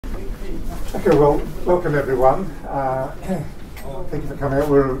Okay, well, welcome everyone. Thank you for coming out.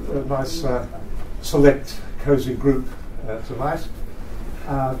 We're a nice, select, cosy group tonight.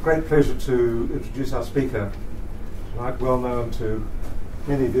 Great pleasure to introduce our speaker tonight, well known to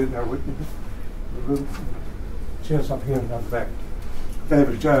many of you. Now, the room, chairs up here and down the back.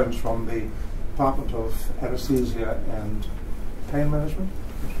 David Jones from the Department of Anaesthesia and Pain Management.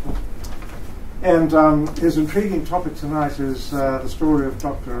 And his intriguing topic tonight is the story of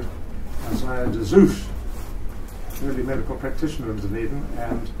Dr. Zouche, early medical practitioner in Dunedin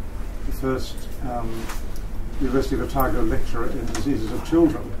and the first University of Otago lecturer in diseases of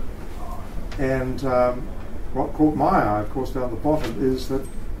children. And what caught my eye, of course, down the bottom is that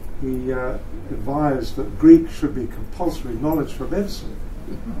he advised that Greek should be compulsory knowledge for medicine,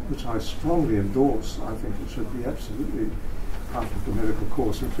 which I strongly endorse. I think it should be absolutely part of the medical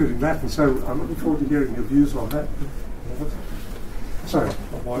course, including Latin. So I'm looking forward to hearing your views on that. So,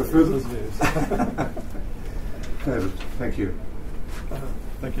 David, thank you.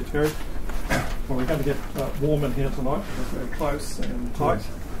 Thank you, Terry. Well, we're going to get warm in here tonight because we're close and tight,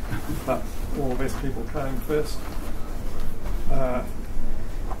 but all the best people came first.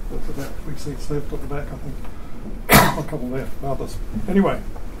 There's about 3 seats left at the back, I think. A couple there, others. Anyway,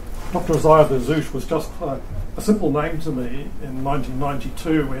 Dr. Zouche was just a simple name to me in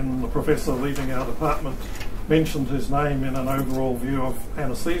 1992 when the professor leading our department mentioned his name in an overall view of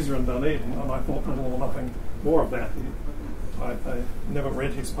anaesthesia in Dunedin, and I thought little or nothing more of that. I never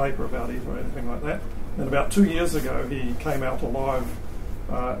read his paper about it or anything like that. And about 2 years ago, he came out alive.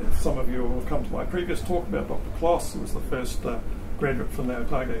 If some of you will come to my previous talk about Dr. Kloss, who was the first graduate from the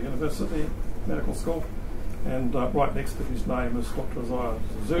Otago University Medical School, and right next to his name is Dr.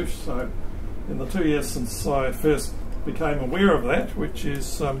 Zouche. So in the 2 years since I first became aware of that, which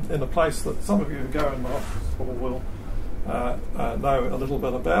is in a place that some of you who go in the hospital will know a little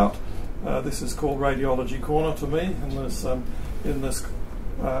bit about. This is called Radiology Corner to me, and there's in this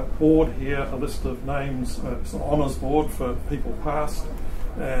board here a list of names. It's an honours board for people past,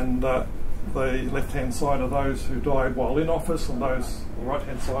 and the left-hand side are those who died while in office, and the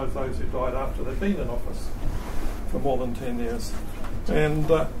right-hand side are those who died after they've been in office for more than 10 years. And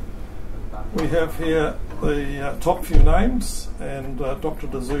we have here the top few names, and Dr.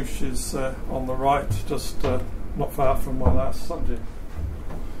 Zouche is on the right, just not far from my last subject.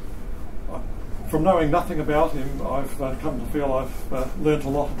 From knowing nothing about him, I've come to feel I've learnt a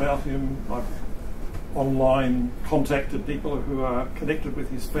lot about him. I've online contacted people who are connected with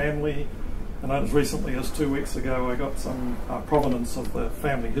his family, and as recently as 2 weeks ago I got some provenance of the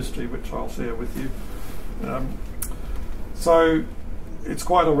family history which I'll share with you. So it's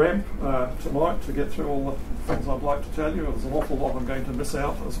quite a ramp tonight to get through all the things I'd like to tell you. There's an awful lot I'm going to miss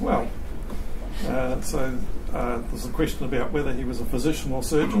out as well. So there's a question about whether he was a physician or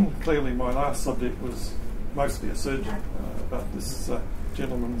surgeon. Clearly my last subject was mostly a surgeon, but this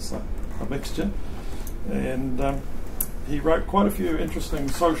gentleman's a mixture. And he wrote quite a few interesting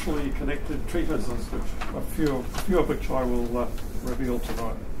socially connected treatises, which a few of which I will reveal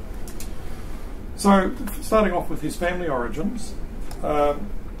tonight. So starting off with his family origins,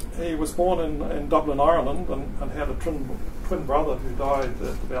 he was born in Dublin, Ireland, and had a twin brother who died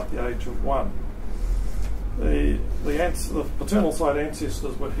at about the age of 1. The paternal side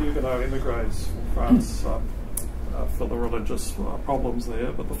ancestors were Huguenot emigres from France for the religious problems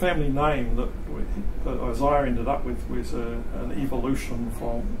there, but the family name that Isaiah ended up with was an evolution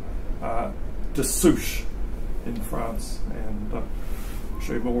from de Zouche in France, and I'll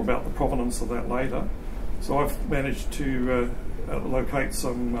show you more about the provenance of that later. So I've managed to locate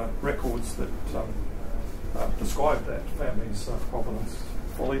some records that describe that family's provenance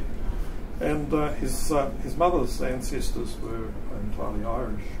fully. And his mother's ancestors were entirely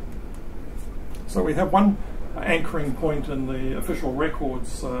Irish. So we have one anchoring point in the official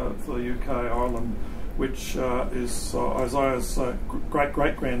records for the UK, Ireland, which is Isaiah's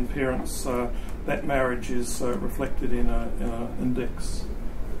great-great-grandparents. That marriage is reflected in an index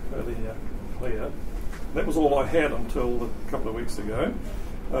fairly clear. That was all I had until a couple of weeks ago.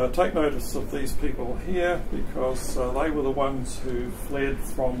 Take notice of these people here because they were the ones who fled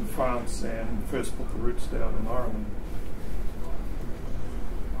from France and first put the roots down in Ireland.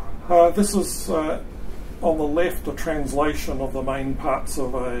 This is on the left a translation of the main parts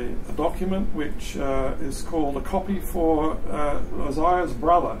of a document which is called a copy for Isaiah's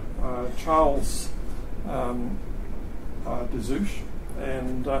brother, Charles de Zouche,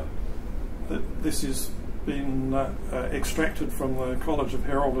 and this is been extracted from the College of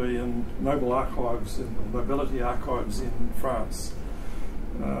Heraldry and Nobility Archives in France.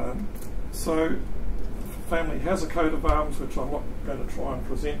 So the family has a coat of arms, which I'm not going to try and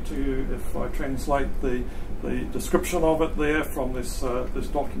present to you, if I translate the description of it there from this this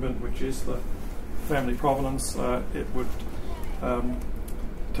document, which is the family provenance, it would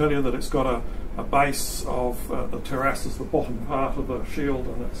tell you that it's got a base of the terrace is the bottom part of the shield,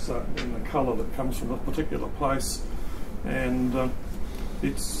 and it's in the colour that comes from a particular place, and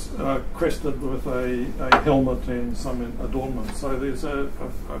it's crested with a helmet and some adornment. So there's a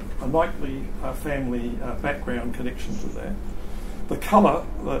knightly family background connection to that. The colour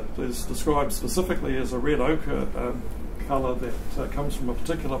that is described specifically as a red ochre colour that comes from a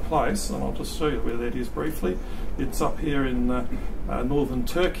particular place, and I'll just show you where that is briefly. It's up here in northern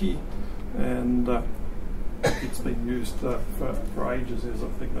Turkey, and it's been used for ages as a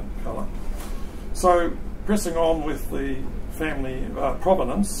pigment colour. So pressing on with the family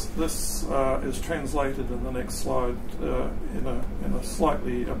provenance, this is translated in the next slide in a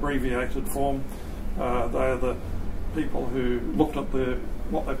slightly abbreviated form. They are the people who looked at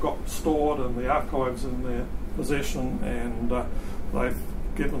what they've got stored in the archives in their possession, and they've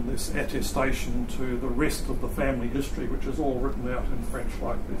given this attestation to the rest of the family history, which is all written out in French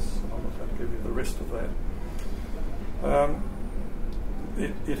like this. I'm not going to give you the rest of that.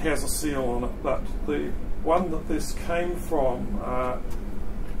 It has a seal on it, but the one that this came from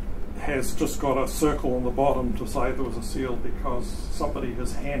has just got a circle on the bottom to say there was a seal, because somebody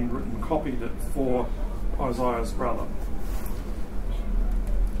has handwritten copied it for Isaiah's brother.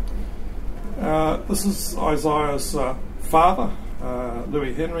 This is Isaiah's father,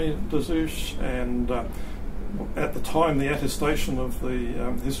 Louis Henry de Zouche, and at the time the attestation of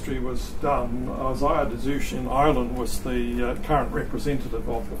the history was done, Isaiah de Zouche in Ireland was the current representative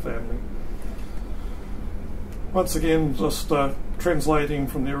of the family. Once again, just translating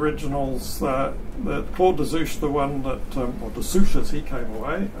from the originals, that Claude de Zouche, the one that, or de Zouche as he came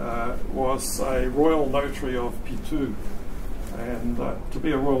away, was a royal notary of Pitou. And to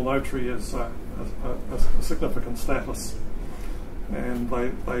be a royal notary is a significant status. And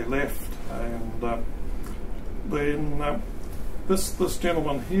they left, and then this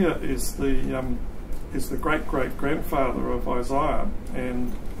gentleman here is the great-great-grandfather of Isaiah,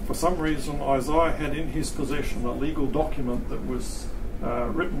 and for some reason Isaiah had in his possession a legal document that was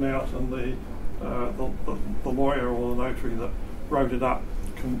written out, and the lawyer or the notary that wrote it up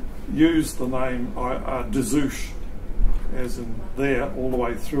used the name de Zouche as in there all the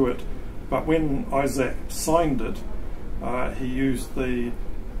way through it, but when Isaac signed it, he used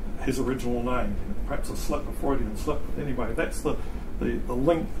his original name, perhaps a Freudian slip. But anyway, that's the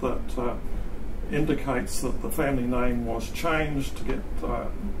link that indicates that the family name was changed to get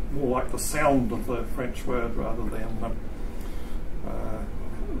more like the sound of the French word rather than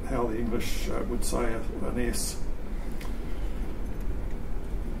how the English would say an S.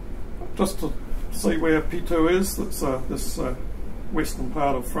 Just to see where Pitou is, that's this western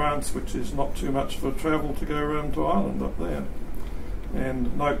part of France, which is not too much of a travel to go around to Ireland up there.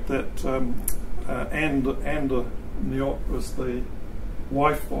 And note that Anne de Niot was the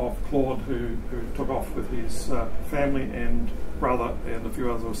wife of Claude, who took off with his family and brother and a few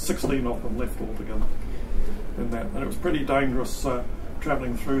others. There were 16 of them left altogether in that, and it was pretty dangerous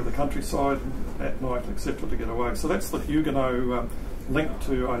travelling through the countryside at night, etc., to get away. So that's the Huguenot link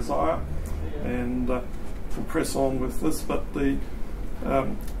to Isaiah, and we'll press on with this. But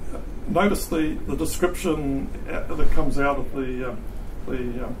notice the description that comes out of the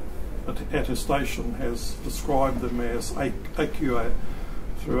attestation has described them as AQA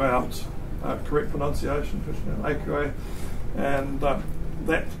throughout. Correct pronunciation, AQA, and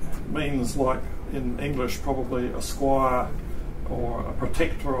that means, like in English, probably a squire or a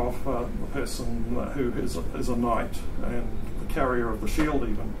protector of the person who is a knight and the carrier of the shield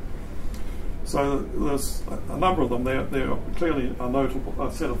even. So there's a number of them. They're clearly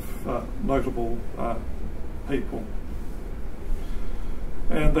a set of notable people.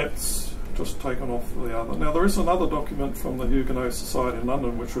 And that's just taken off the other. Now there is another document from the Huguenot Society in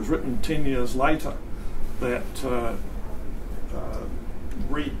London, which was written 10 years later, that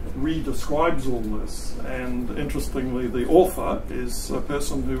re-describes all this. And interestingly, the author is a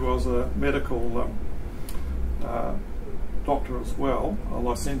person who was a medical doctor as well, a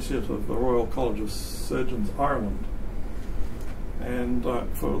licentiate of the Royal College of Surgeons, Ireland. And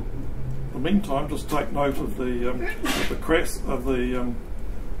for the meantime, just take note of the crest of the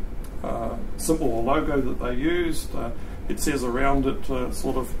symbol or logo that they used. It says around it,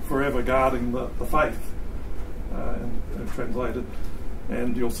 sort of forever guarding the faith, and translated.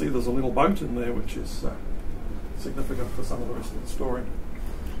 And you'll see there's a little boat in there, which is significant for some of the rest of the story.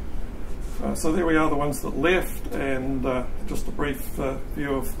 So there we are, the ones that left, and just a brief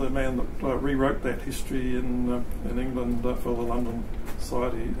view of the man that rewrote that history in England for the London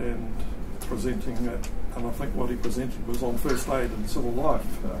Society, and presenting it. And I think what he presented was on first aid and civil life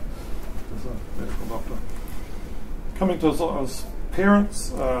as a medical doctor. Coming to his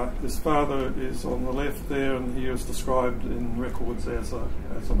parents, his father is on the left there, and he is described in records as an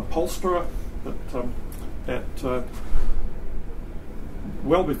upholsterer, but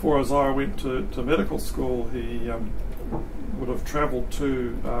well before Isaiah went to medical school, he would have travelled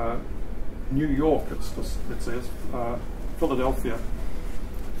to New York, it says, Philadelphia,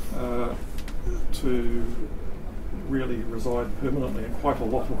 to really reside permanently, and quite a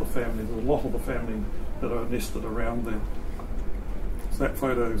lot of the family. There's a lot of the family that are nested around there. So that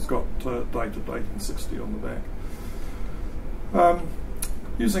photo's got dated 1860 on the back.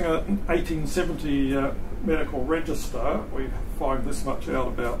 Using an 1870 medical register, we find this much out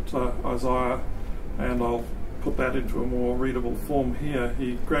about Isaiah, and I'll put that into a more readable form here.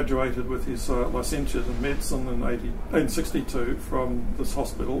 He graduated with his licentiate in medicine in 1862 from this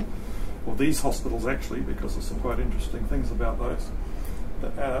hospital, or these hospitals actually, because there's some quite interesting things about those.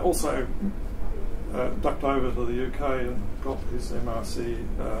 Also ducked over to the UK and got his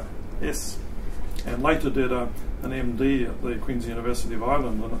MRCS, and later did an MD at the Queen's University of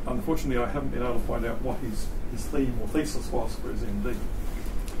Ireland, and unfortunately I haven't been able to find out what his theme or thesis was for his MD.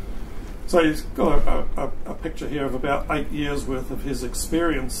 So he's got a picture here of about 8 years worth of his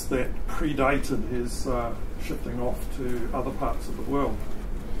experience that predated his shifting off to other parts of the world.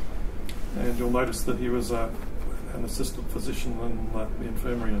 And you'll notice that he was an assistant physician in the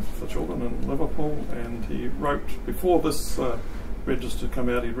infirmary for children in Liverpool, and he wrote, before this register come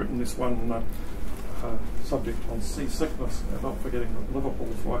out, he'd written this one subject on seasickness, not forgetting that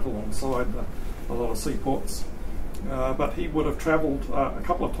Liverpool's right alongside a lot of seaports. But he would have travelled a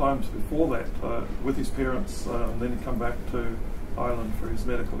couple of times before that with his parents, and then he'd come back to Ireland for his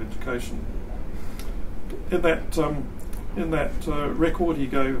medical education. In that record, he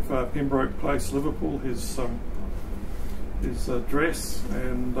gave Pembroke Place, Liverpool, his address,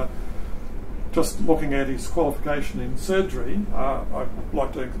 and just looking at his qualification in surgery, I'd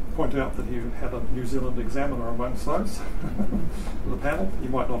like to point out that he had a New Zealand examiner amongst those, the panel. You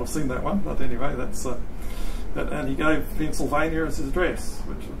might not have seen that one, but anyway, that's and he gave Pennsylvania as his address,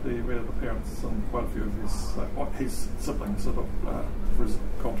 which would be where the parents and quite a few of his siblings had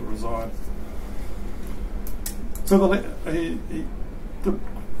gone to reside. So he did a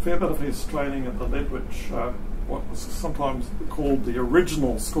fair bit of his training at the Ledwich, what was sometimes called the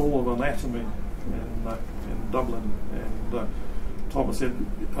original School of Anatomy in Dublin, and Thomas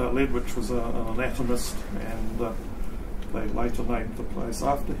Ledwich was an anatomist, and they later named the place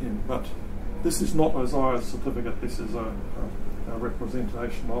after him. But this is not Isaiah's certificate, this is a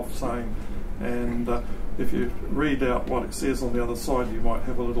representation of same, and if you read out what it says on the other side, you might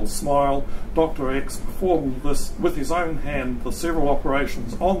have a little smile. Dr. X performed this with his own hand, the several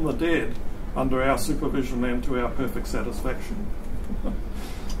operations on the dead, under our supervision and to our perfect satisfaction.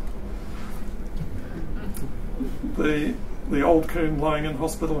 The old Coombe Lying In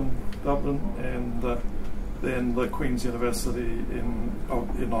Hospital in Dublin, and then the Queen's University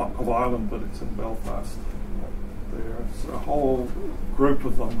of Ireland, but it's in Belfast. There's a whole group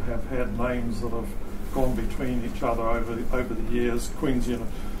of them have had names that have gone between each other over the years. Queen's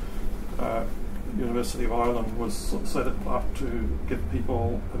University of Ireland was set up to give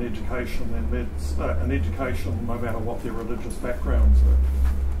people an education no matter what their religious backgrounds are.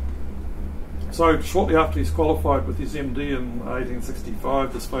 So shortly after he's qualified with his MD in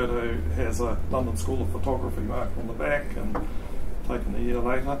 1865, this photo has a London School of Photography mark on the back, and taken a year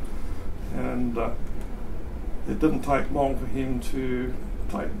later. And it didn't take long for him to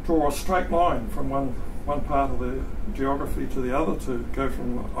draw a straight line from one part of the geography to the other, to go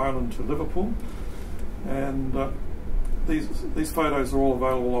from Ireland to Liverpool. And these photos are all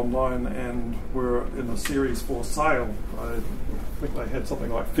available online and were in a series for sale. I think they had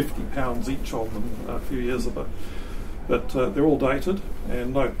something like £50 each of them a few years ago. But they're all dated,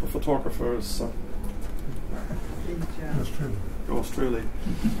 and note the photographer is yours truly.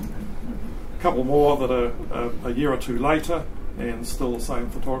 A couple more that are a year or two later, and still the same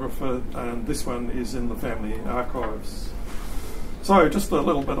photographer, and this one is in the family archives. So just a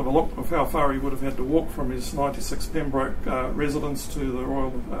little bit of a look of how far he would have had to walk from his 96 Pembroke residence to the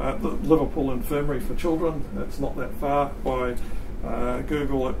Liverpool Infirmary for Children. It's not that far. By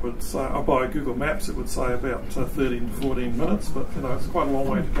Google, it would say, by Google Maps, it would say about 13 to 14 minutes, but you know, it's quite a long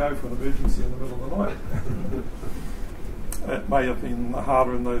way to go for an emergency in the middle of the night. It may have been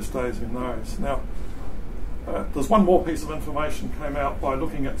harder in those days, who knows. Now, there's one more piece of information came out by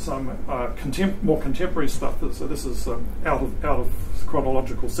looking at some more contemporary stuff. So this is out of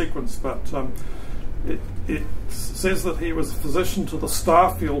chronological sequence, but it says that he was a physician to the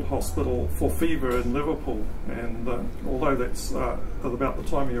Starfield Hospital for fever in Liverpool, and although that's at about the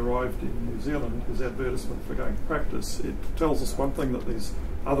time he arrived in New Zealand, his advertisement for going to practice, it tells us one thing that these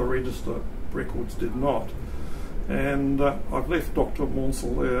other register records did not. And I've left Dr.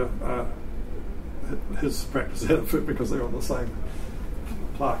 Maunsell there, his practice outfit, because they're on the same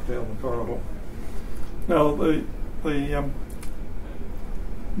plaque down the corridor. Now, the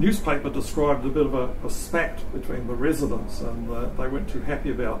newspaper described a bit of a spat between the residents, and they weren't too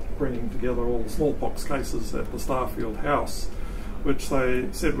happy about bringing together all the smallpox cases at the Starfield House, which they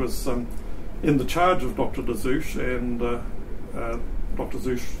said was in the charge of Dr. Zouche, and Dr.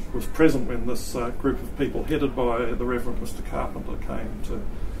 Zouche was present when this group of people, headed by the Reverend Mr. Carpenter, came to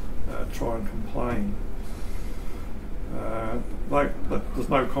try and complain. There's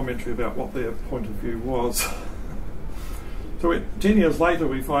no commentary about what their point of view was. So 10 years later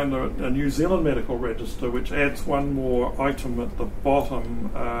we find a New Zealand medical register which adds one more item at the bottom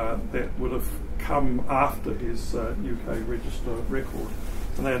that would have come after his UK register record,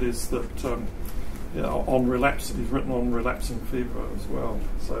 and that is that on relapse, he's written on relapsing fever as well,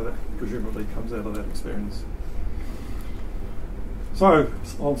 so that presumably comes out of that experience. So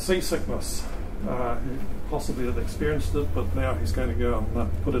on seasickness, he possibly had experienced it, but now he's going to go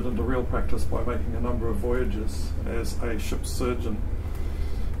and put it into real practice by making a number of voyages as a ship's surgeon.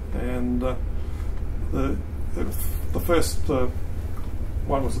 And the first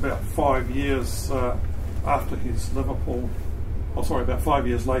one was about 5 years after his Liverpool, about 5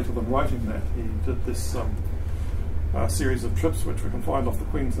 years later than writing that. He did this series of trips which we can find off the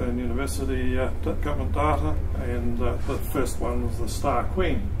Queensland University government data, and the first one was the Star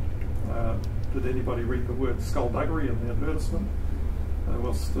Queen. Did anybody read the word skullduggery in the advertisement? There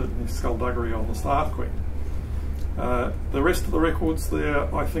was certainly skullduggery on the Star Queen. The rest of the records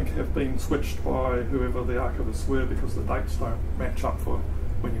there, I think, have been switched by whoever the archivists were, because the dates don't match up for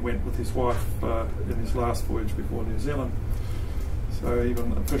when he went with his wife in his last voyage before New Zealand. So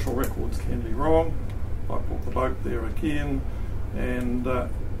even official records can be wrong. I put the boat there again, and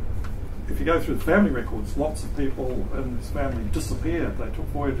if you go through the family records, lots of people in his family disappeared. They took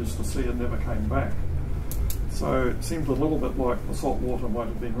voyages to sea and never came back. So it seemed a little bit like the salt water might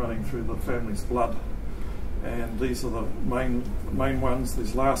have been running through the family's blood. And these are the main ones.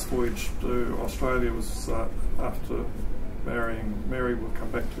 His last voyage to Australia was after marrying Mary, we'll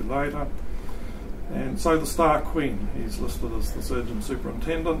come back to later. And so the Star Queen, he's listed as the surgeon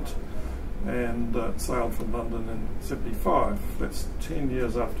superintendent, and sailed from London in '75. That's 10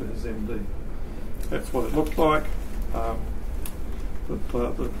 years after his MD. That's what it looked like.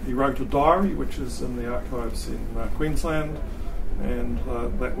 He wrote a diary which is in the archives in Queensland, and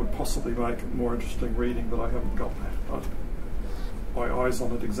that would possibly make it more interesting reading, but I haven't got my eyes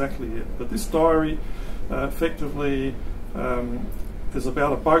on it exactly yet. But this diary effectively is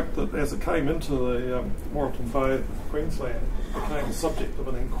about a boat that, as it came into the Moreton Bay of Queensland, became the subject of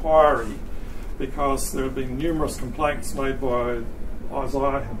an inquiry, because there had been numerous complaints made by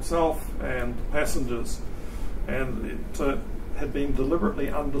Isaiah himself and passengers, and it had been deliberately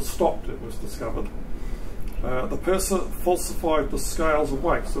understocked, it was discovered. The purser falsified the scales of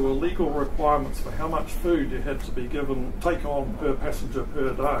weights. There were legal requirements for how much food you had to be take on per passenger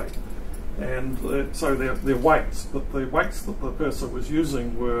per day, and so their weights, but the weights that the purser was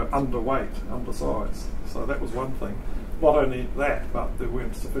using were underweight, undersized. So that was one thing. Not only that, but there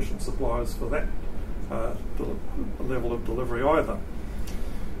weren't sufficient supplies for that level of delivery either.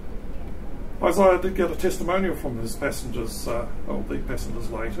 Isaiah did get a testimonial from his passengers, the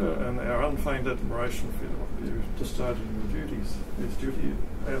passengers later, and our unfeigned admiration for you discharging your duties. His duty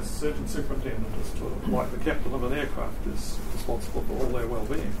as surgeon superintendent is to, like the captain of an aircraft, is responsible for all their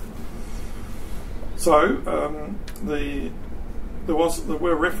well-being. So there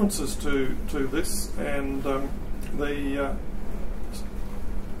were references to this, and a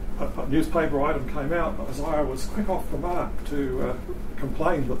newspaper item came out. Isaiah was quick off the mark to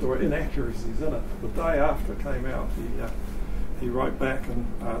complain that there were inaccuracies in it. The day after it came out, he wrote back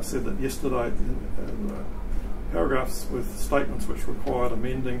and said that yesterday, paragraphs with statements which required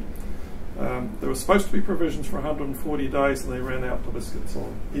amending, there were supposed to be provisions for 140 days, and they ran out to biscuits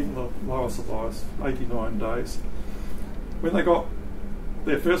on even the lower supplies, 89 days. When they got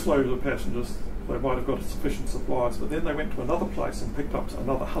their first load of passengers, they might have got sufficient supplies, but then they went to another place and picked up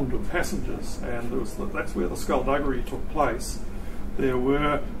another 100 passengers, and that's where the skullduggery took place. There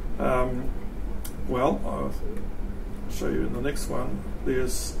were, I'll show you in the next one,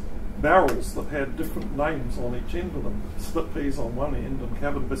 there's barrels that had different names on each end of them, split peas on one end and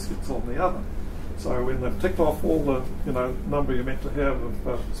cabin biscuits on the other. So when they've ticked off all the number you're meant to have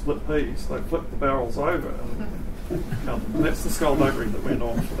of split peas, they flip the barrels over and count them. And that's the skullduggery that went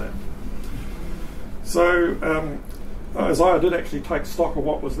on for that. So Isaiah did actually take stock of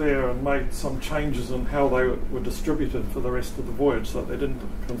what was there and made some changes in how they were distributed for the rest of the voyage, so that they didn't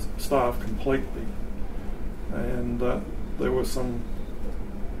starve completely. And there were some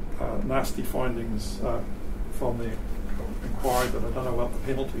nasty findings from the inquiry, but I don't know what the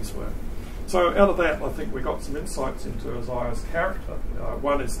penalties were. So out of that, I think we got some insights into Isaiah's character.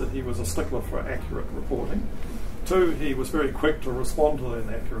 One is that he was a stickler for accurate reporting. Two, he was very quick to respond to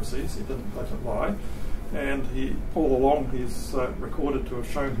inaccuracies. He didn't let it lie. And he, all along, he's recorded to have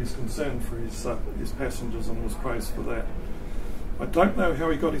shown his concern for his passengers and was praised for that. I don't know how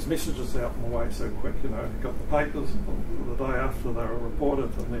he got his messages out in the way so quick. He got the papers the day after they were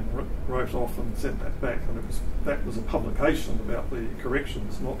reported and then wrote off and sent that back. And that was a publication about the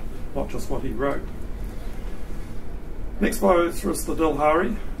corrections, not just what he wrote. Next voyage was the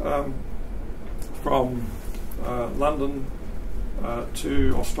Dilhari from London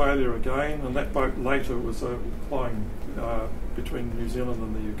to Australia again, and that boat later was flying between New Zealand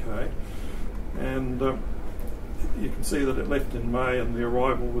and the UK. And you can see that it left in May and the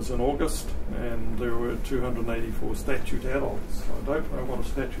arrival was in August, and there were 284 statute adults. I don't know what a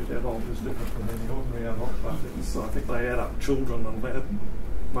statute adult is different from any ordinary adult, but I think they add up children and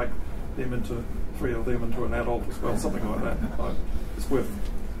make them into 3 of them into an adult as well, something like that. It's worth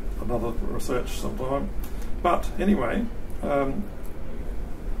another research sometime. But anyway, in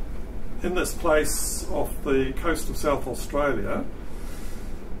this place off the coast of South Australia,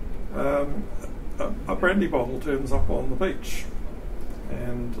 a brandy bottle turns up on the beach,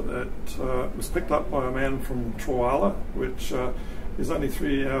 and it was picked up by a man from Trawala, which is only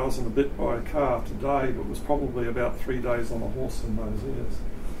 3 hours and a bit by car today, but was probably about 3 days on a horse in those years.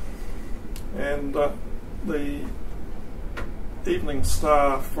 And the Evening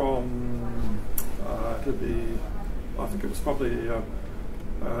Star from I think it was probably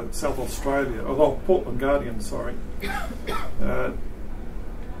South Australia, Portland Guardian, sorry.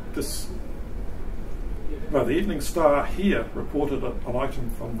 The Evening Star here reported an item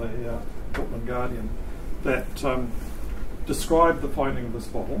from the Portland Guardian that described the finding of this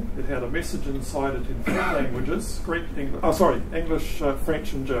bottle. It had a message inside it in 3 languages: English,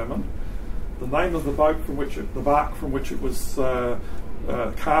 French, and German. The name of the boat from which the bark from which it was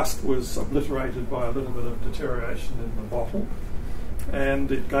cast was obliterated by a little bit of deterioration in the bottle, and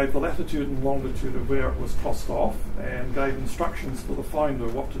it gave the latitude and longitude of where it was tossed off, and gave instructions for the finder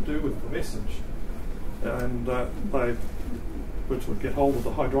what to do with the message. And they would get hold of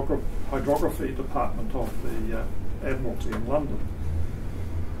the hydrography department of the Admiralty in London.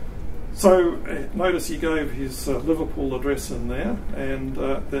 So notice he gave his Liverpool address in there, and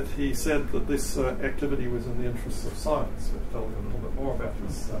that he said that this activity was in the interests of science, which tells you a little bit more about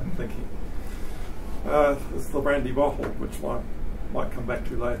his thinking. This is the brandy bottle, which might come back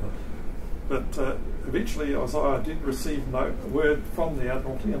to later. But eventually Isaiah did receive word from the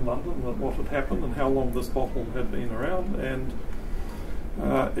Admiralty in London that what had happened and how long this bottle had been around, and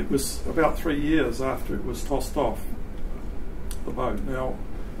it was about 3 years after it was tossed off the boat. Now,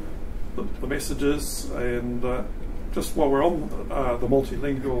 the messages, and just while we're on the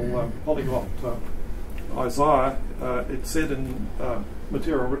multilingual polyglot Isaiah, it said in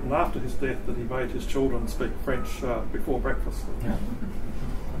material written after his death that he made his children speak French before breakfast.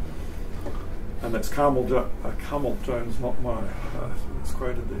 And that's Carmel Jones, not mine. It's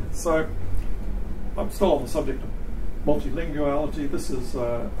quoted there. So I'm still on the subject of multilinguality. This is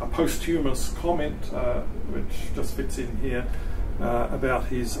a posthumous comment which just fits in here about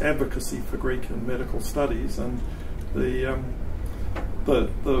his advocacy for Greek and medical studies, and the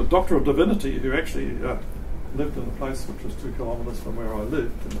Doctor of Divinity, who actually lived in a place which was 2 kilometres from where I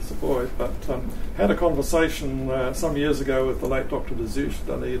lived in the Savoy, but had a conversation some years ago with the late Dr. Zouche,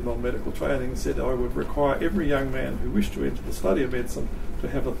 Dunedin, on medical training, and said I would require every young man who wished to enter the study of medicine to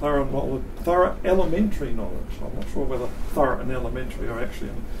have a thorough elementary knowledge. I'm not sure whether thorough and elementary are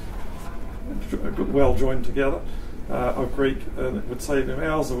actually well joined together, of Greek, and it would save him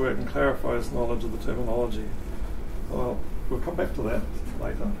hours of work and clarify his knowledge of the terminology. Well, we'll come back to that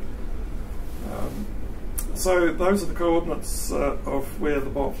later. So those are the coordinates of where the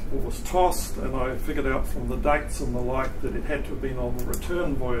bottle was tossed, and I figured out from the dates and the like that it had to have been on the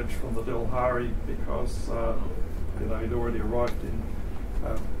return voyage from the Dilhari, because he'd already arrived in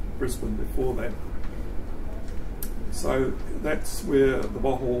Brisbane before that. So that's where the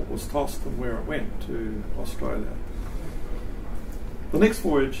bottle was tossed and where it went to Australia. The next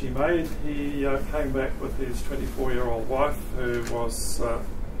voyage he made, he came back with his 24-year-old wife, who was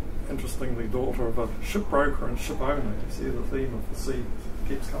interestingly daughter of a shipbroker and ship owner. You see the theme of the sea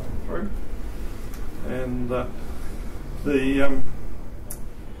keeps coming through. And the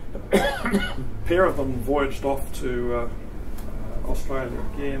pair of them voyaged off to Australia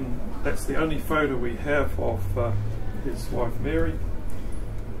again. That's the only photo we have of his wife Mary,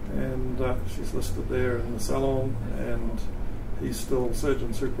 and she's listed there in the salon, and he's still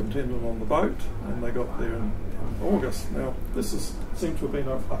surgeon superintendent on the boat, and they got there in August. Now this seemed to have been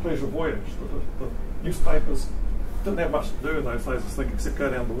a pleasure voyage. The newspapers didn't have much to do in those days, I think, except go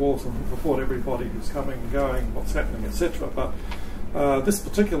down the wharves and report everybody who's coming and going, what's happening, etc. But this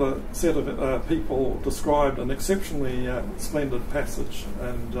particular set of people described an exceptionally splendid passage,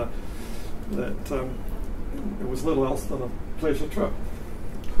 and that it was little else than a pleasure trip.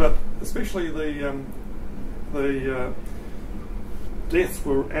 But especially the deaths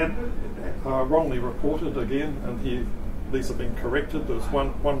were wrongly reported again, and these have been corrected. There's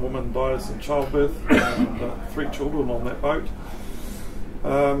one woman dies in childbirth and 3 children on that boat.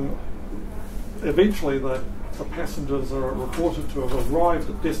 Eventually the passengers are reported to have arrived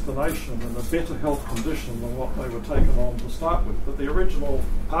at destination in a better health condition than what they were taken on to start with. But the original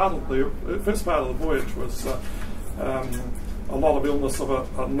part of the first part of the voyage was a lot of illness of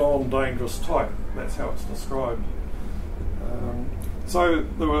a non-dangerous type. That's how it's described. So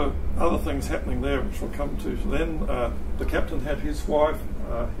there were other things happening there which we'll come to then. The captain had his wife,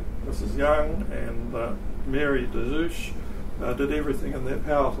 Mrs. Young, and Mary de Zouche did everything in their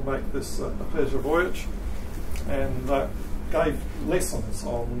power to make this a pleasure voyage, and gave lessons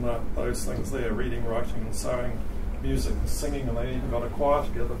on those things there: reading, writing and sewing, music and singing, and they even got a choir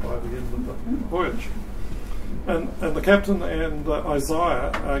together by the end of the voyage. And the captain and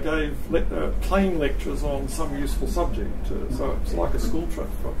Isaiah gave plain lectures on some useful subject, so it's like a school trip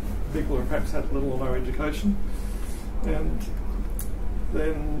for people who perhaps had little or no education. And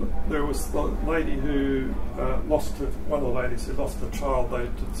then there was the lady who one of the ladies who lost her child. They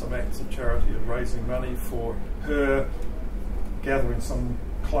did some acts of charity of raising money for her, gathering some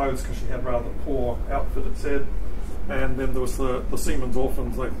clothes because she had rather poor outfit, it said. And then there was the Seamen's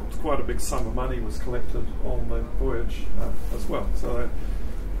Orphans. Quite a big sum of money was collected on the voyage as well. So they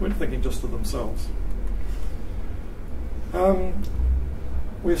weren't thinking just of themselves.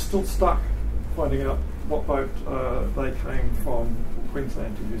 We're still stuck finding out what boat they came from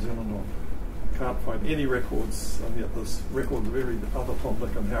Queensland to New Zealand on. Can't find any records, and yet there's records of every other Tom,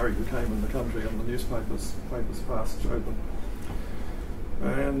 Dick and Harry who came in the country, and the papers past showed them.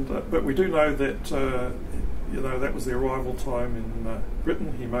 And but we do know that that was the arrival time in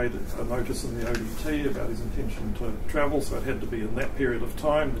Britain. He made a notice in the ODT about his intention to travel, so it had to be in that period of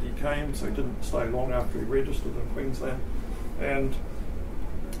time that he came, so he didn't stay long after he registered in Queensland. And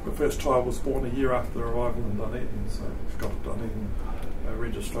the first child was born a year after their arrival in Dunedin, so he's got a Dunedin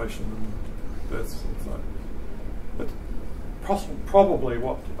registration and births and so. But probably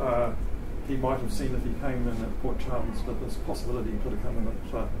what he might have seen if he came in at Port Chalmers, but there's a possibility he could have come in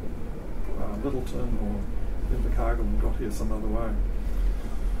at Littleton or Invercargill and got here some other way.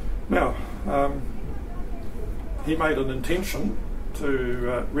 Now, he made an intention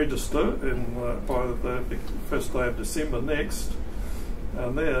to register by the first day of December next,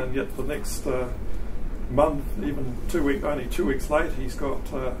 and yet the next month, even only 2 weeks late, he's got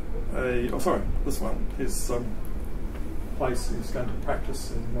his place he's going to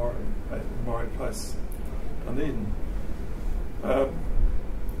practice in Murray Place, Dunedin.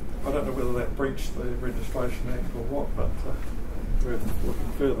 I don't know whether that breached the Registration Act or what, but we're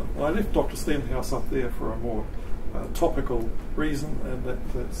looking further. Well, I left Dr. Stenhouse up there for a more topical reason, and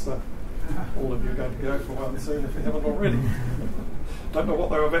that's all of you are going to go for one soon if you haven't already. Don't know what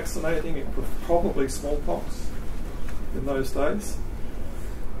they were vaccinating. It was probably smallpox in those days,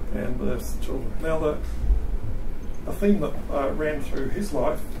 and there's children. Now a theme that ran through his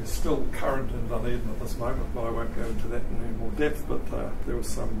life is still current in Dunedin at this moment, but I won't go into that in any more depth, but there was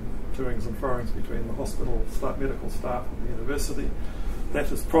some toings and froings between the hospital medical staff and the university.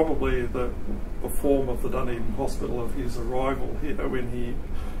 That is probably the form of the Dunedin Hospital of his arrival here when he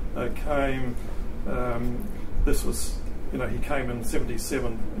came. This was, he came in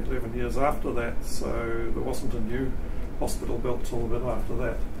 77, 11 years after that, so there wasn't a new hospital built till a bit after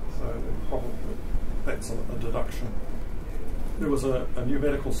that, so probably that's a deduction. There was a new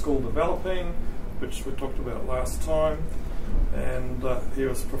medical school developing, which we talked about last time, and here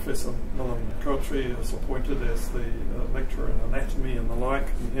was Professor Milan Kotri was appointed as the lecturer in anatomy and the like.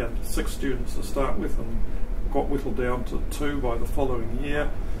 He had 6 students to start with and got whittled down to 2 by the following year.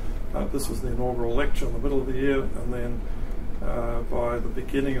 This was the inaugural lecture in the middle of the year, and then by the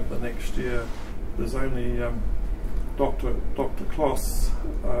beginning of the next year, there's only Dr. Kloss,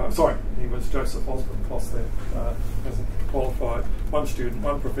 he was Joseph Osborne Kloss there, hasn't qualified. One student,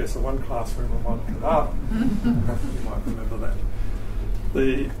 one professor, one classroom, and one cadaver. You might remember that.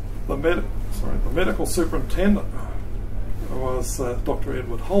 The medical superintendent was Dr.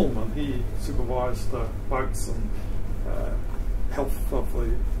 Edward Holman. He supervised boats and health of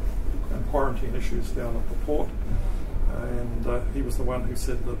and quarantine issues down at the port. And he was the one who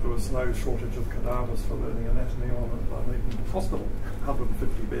said that there was no shortage of cadavers for learning anatomy on a Dunedin hospital,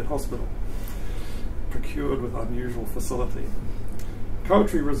 150-bed hospital, procured with unusual facility.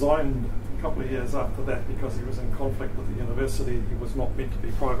 Cowatry resigned a couple of years after that because he was in conflict with the university. He was not meant to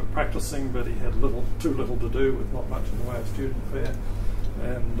be private practicing, but he had too little to do with not much in the way of student fare,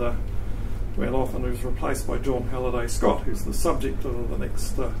 and went off and was replaced by John Halliday Scott, who's the subject of the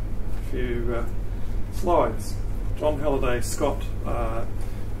next few slides. John Halliday Scott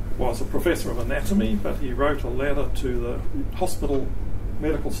was a professor of anatomy, but he wrote a letter to the hospital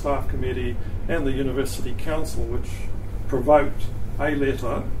medical staff committee and the university council, which provoked a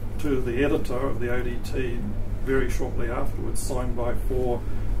letter to the editor of the ODT very shortly afterwards, signed by 4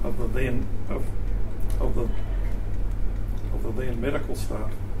 of the then medical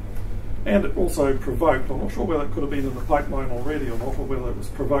staff. And it also provoked, I'm not sure whether it could have been in the pipeline already or not, or whether it was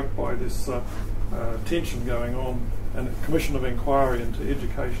provoked by this tension going on, and a commission of inquiry into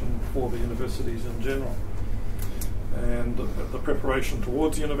education for the universities in general, and the preparation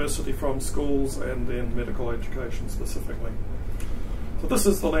towards university from schools and then medical education specifically. So this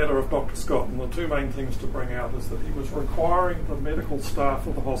is the letter of Dr. Scott, and the two main things to bring out is that he was requiring the medical staff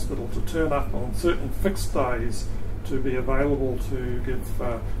of the hospital to turn up on certain fixed days to be available to give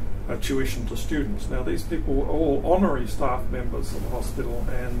tuition to students. Now, these people were all honorary staff members of the hospital,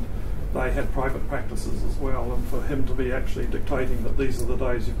 and they had private practices as well, and for him to be actually dictating that these are the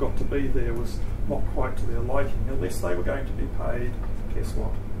days you've got to be there was not quite to their liking, unless they were going to be paid, guess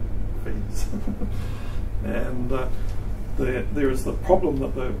what, fees. And there is the problem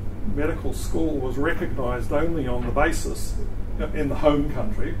that the medical school was recognised only on the basis, in the home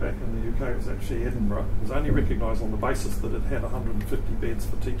country, back in the UK it was actually Edinburgh, it was only recognised on the basis that it had 150 beds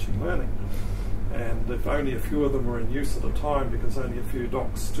for teaching learning. And if only a few of them were in use at a time, because only a few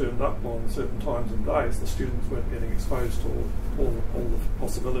docs turned up on certain times and days, the students weren't getting exposed to all the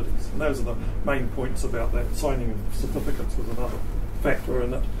possibilities. And those are the main points about that. Signing of certificates was another factor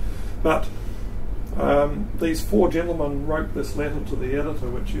in it. But these 4 gentlemen wrote this letter to the editor,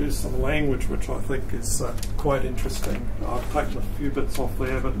 which used some language which I think is quite interesting. I've taken a few bits off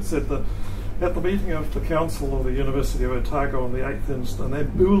there, but it said that at the meeting of the Council of the University of Otago on the 8th instant,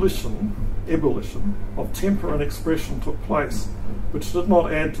 an ebullition of temper and expression took place, which did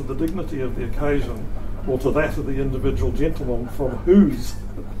not add to the dignity of the occasion or to that of the individual gentleman from whose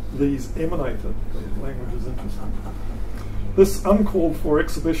these emanated. The language is interesting. This uncalled for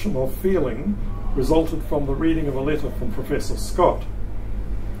exhibition of feeling resulted from the reading of a letter from Professor Scott.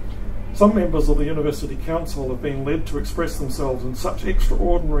 Some members of the University Council have been led to express themselves in such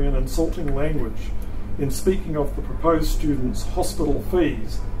extraordinary and insulting language in speaking of the proposed students' hospital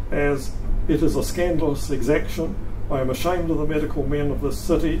fees as, "It is a scandalous exaction. I am ashamed of the medical men of this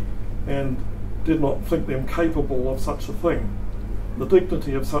city and did not think them capable of such a thing. The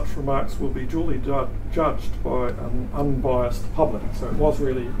dignity of such remarks will be duly judged by an unbiased public." So it was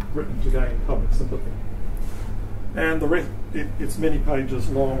really written to gain public sympathy. And the rest, it's many pages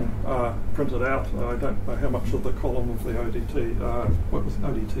long, printed out. I don't know how much of the column of the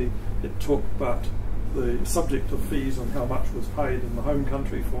ODT it took, but the subject of fees and how much was paid in the home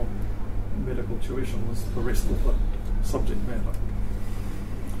country for medical tuition was the rest of the subject matter.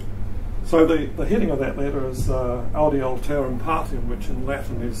 So the heading of that letter is Audial Terram Partium, which in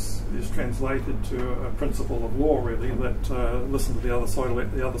Latin is translated to a principle of law, really, that listen to the other side,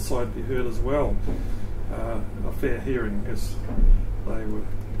 let the other side be heard as well. A fair hearing, as they were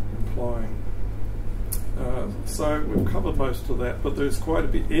implying. So we've covered most of that, but there's quite a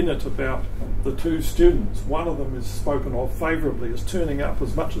bit in it about the 2 students. One of them is spoken of favourably as turning up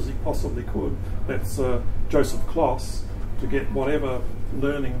as much as he possibly could. That's Joseph Kloss, to get whatever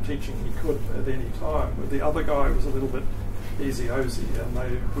learning, teaching he could at any time. But the other guy was a little bit easy-osy, and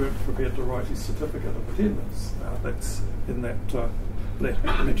they weren't prepared to write his certificate of attendance. That's in that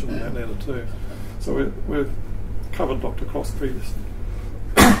letter, mentioned in that letter too. So we've covered Dr. Kloss previously.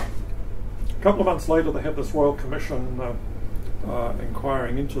 A couple of months later, they had this Royal Commission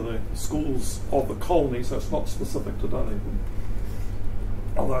inquiring into the schools of the colony, so it's not specific to Dunedin,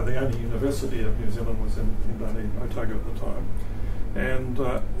 although the only university of New Zealand was in Dunedin, Otago at the time. And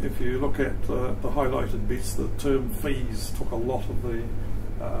if you look at the highlighted bits, the term fees took a lot of the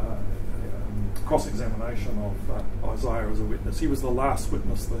cross-examination of Isaiah as a witness. He was the last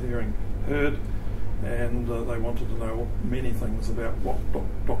witness the hearing heard, and they wanted to know many things about what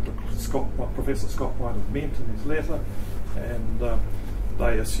Professor Scott might have meant in his letter, and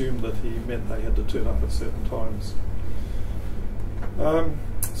they assumed that he meant they had to turn up at certain times.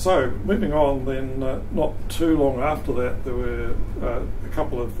 So, moving on then, not too long after that, there were a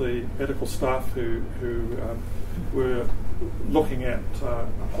couple of the medical staff who were looking at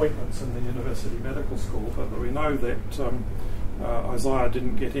appointments in the University Medical School, but we know that Isaiah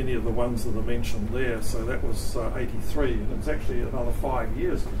didn't get any of the ones that are mentioned there, so that was 83, and it was actually another 5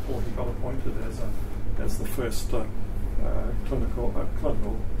 years before he got appointed as the first clinical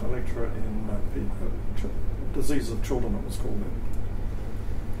lecturer in diseases of children, it was called then.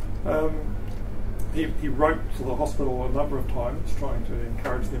 He wrote to the hospital a number of times trying to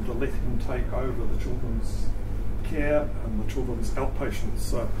encourage them to let him take over the children's care and the children's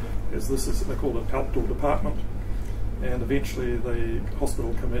outpatients, as this is, they call it outdoor department, and eventually the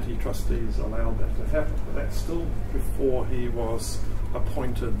hospital committee trustees allowed that to happen, but that's still before he was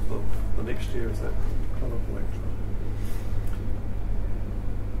appointed the next year as that clinical lecturer.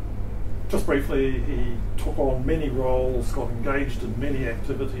 Just briefly, he took on many roles, got engaged in many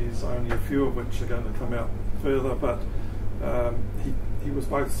activities, only a few of which are going to come out further, but he was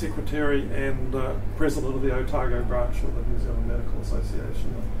both secretary and president of the Otago branch of the New Zealand Medical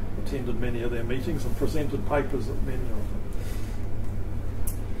Association, and attended many of their meetings and presented papers at many of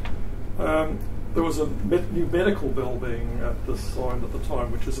them. There was a new medical bill being signed at the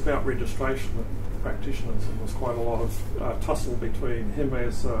time, which is about registration of practitioners, and there was quite a lot of tussle between him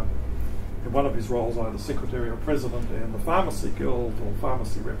as in one of his roles, either secretary or president, and the pharmacy guild or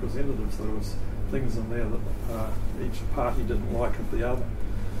pharmacy representatives. There was things in there that each party didn't like of the other,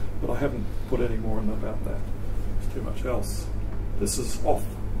 but I haven't put any more in about that. There's too much else. This is off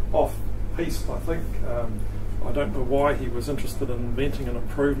piece, I think. I don't know why he was interested in inventing an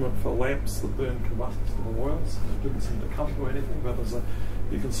improvement for lamps that burn combustible oils. It didn't seem to come to anything, but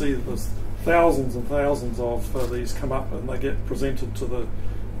you can see that there's thousands and thousands of these come up, and they get presented to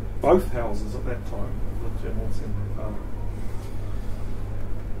both houses at that time, the General Assembly.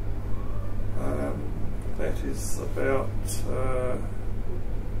 That is about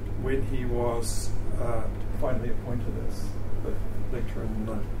when he was finally appointed as the lecturer in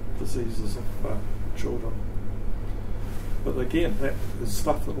diseases of children. But again, that is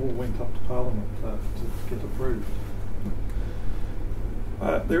stuff that all went up to Parliament to get approved.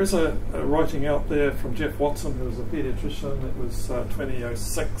 There is a writing out there from Jeff Watson, who was a paediatrician. It was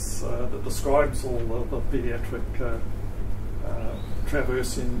 2006 that describes all the paediatric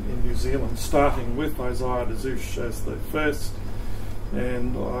traverse in New Zealand, starting with Isaiah Zouche as the first.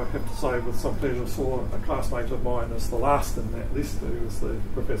 And I have to say, with some pleasure, saw a classmate of mine as the last in that list, who was the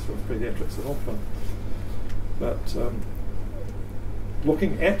Professor of Paediatrics at Auckland. But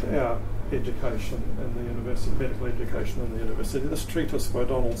looking at our education in the university, medical education in the university, this treatise by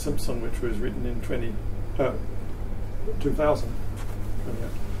Donald Simpson, which was written in 2000,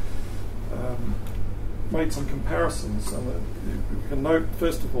 made some comparisons. And you can note,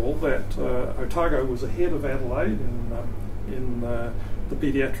 first of all, that Otago was ahead of Adelaide in the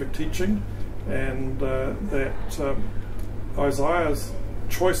paediatric teaching, and that Isaiah's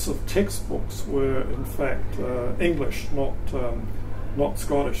choice of textbooks were in fact English, not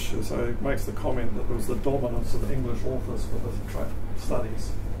Scottish. So he makes the comment that there was the dominance of English authors for the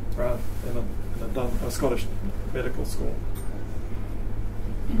studies rather than a Scottish medical school.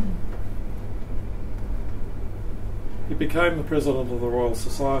 He became the president of the Royal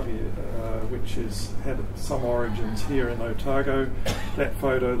Society, which had some origins here in Otago. That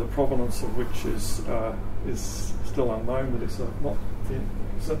photo, the provenance of which is still unknown, but it's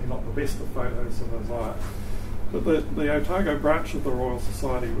certainly not the best of photos of Isaiah. But the Otago branch of the Royal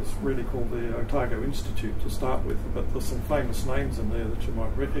Society was really called the Otago Institute to start with, but there's some famous names in there that you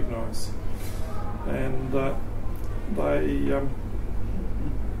might recognise. And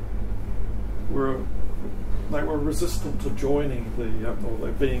they were resistant to joining or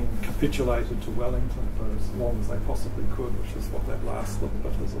they being capitulated to Wellington for as long as they possibly could, which is what that last little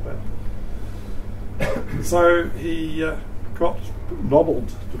bit is about. So he got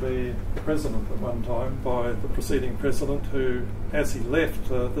nobbled to be president at one time by the preceding president, who, as he left,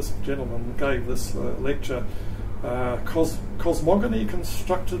 this gentleman gave this lecture, Cosmogony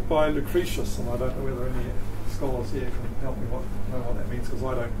Constructed by Lucretius, and I don't know whether any scholars here can help me know what that means, because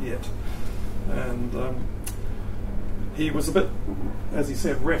I don't yet. And he was a bit, as he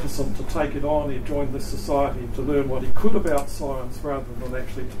said, reticent to take it on. He joined this society to learn what he could about science rather than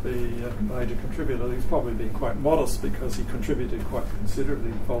actually to be a major contributor. He's probably been quite modest because he contributed quite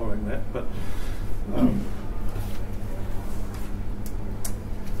considerably following that. But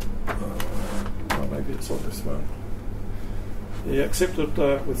maybe it's on this one. He accepted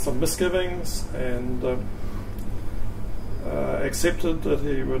with some misgivings and accepted that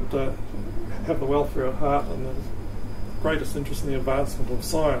he would have the welfare at heart and the greatest interest in the advancement of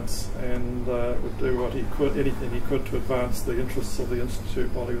science, and would do what he could, anything he could, to advance the interests of the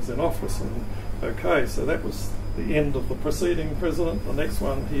Institute while he was in office. And okay, so that was the end of the preceding president. The next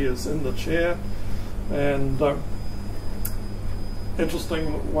one, he is in the chair, and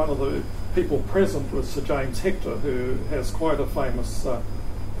interesting, one of the people present was Sir James Hector, who has quite a famous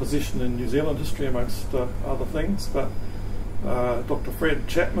position in New Zealand history amongst other things, but Dr. Fred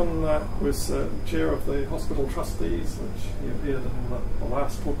Chapman was chair of the Hospital Trustees, which he appeared in the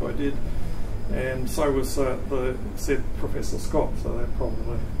last talk I did, and so was the said Professor Scott, so they're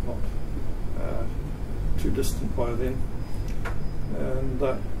probably not too distant by then.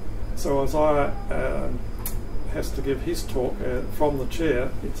 And so Isaiah has to give his talk from the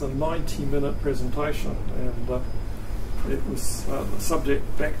chair. It's a 90-minute presentation, and it was the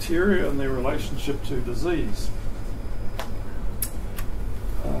subject bacteria and their relationship to disease.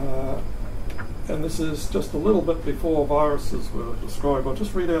 And this is just a little bit before viruses were described. I'll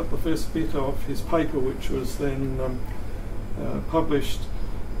just read out the first bit of his paper, which was then published.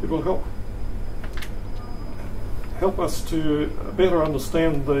 It will help us to better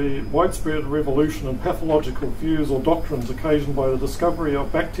understand the widespread revolution in pathological views or doctrines occasioned by the discovery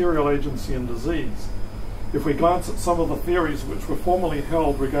of bacterial agency in disease. If we glance at some of the theories which were formerly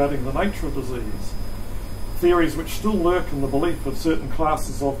held regarding the nature of disease, theories which still lurk in the belief of certain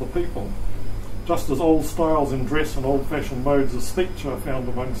classes of the people, just as old styles in dress and old-fashioned modes of speech are found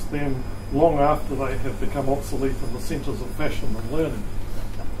amongst them long after they have become obsolete in the centres of fashion and learning.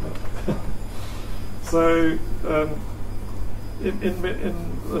 So, in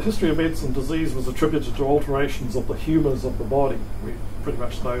the history of medicine, disease was attributed to alterations of the humours of the body. We pretty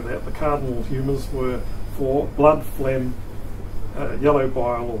much know that. The cardinal humours were for blood, phlegm, yellow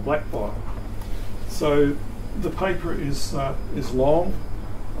bile or black bile. So the paper is long,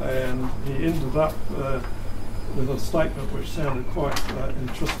 and he ended up with a statement which sounded quite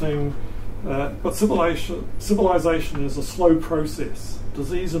interesting. But civilization is a slow process.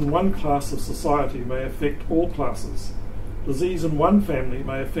 Disease in one class of society may affect all classes. Disease in one family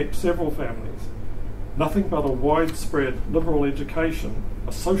may affect several families. Nothing but a widespread liberal education,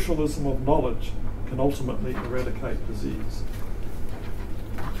 a socialism of knowledge, can ultimately eradicate disease.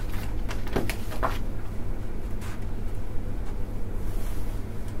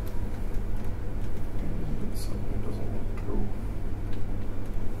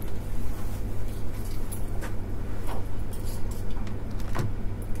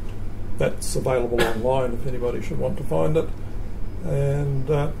 That's available online if anybody should want to find it, and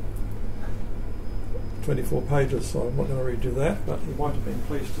 24 pages, so I'm not going to read you that, but you might have been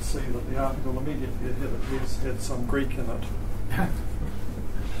pleased to see that the article immediately ahead of his had some Greek in it.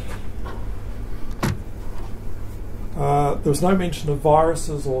 There was no mention of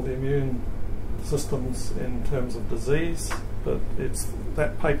viruses or the immune systems in terms of disease, but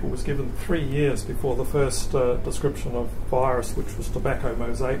that paper was given 3 years before the first description of virus, which was tobacco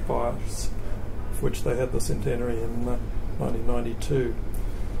mosaic virus, for which they had the centenary in 1992,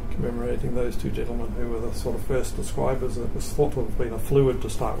 commemorating those two gentlemen who were the sort of first describers. It was thought to have been a fluid to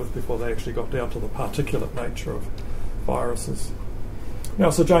start with before they actually got down to the particulate nature of viruses.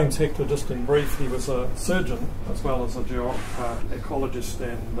 Now, Sir James Hector, just in brief, he was a surgeon as well as a ecologist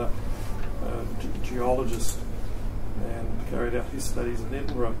and geologist, and carried out his studies in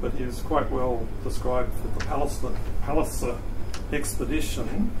Edinburgh, but he was quite well described with the Palliser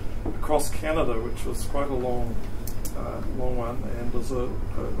expedition across Canada, which was quite a long one, and there's a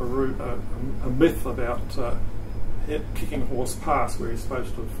myth about Kicking Horse Pass, where he's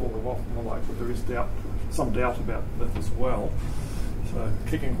supposed to have fallen off and the like, but there is some doubt about the myth as well. So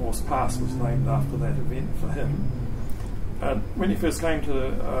Kicking Horse Pass was named after that event for him. When he first came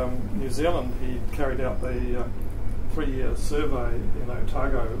to New Zealand, he carried out the 3-year survey in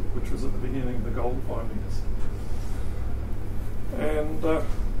Otago, which was at the beginning of the gold findings. And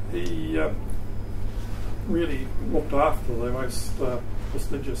he really looked after the most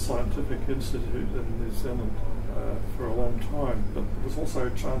prestigious scientific institute in New Zealand for a long time, but was also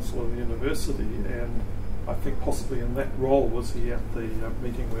Chancellor of the University, and I think possibly in that role was he at the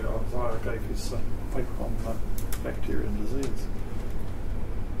meeting where Isaiah gave his paper on bacteria and disease.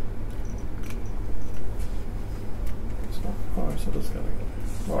 it is getting it.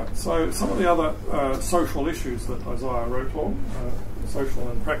 Right, so some of the other social issues that Isaiah wrote on, social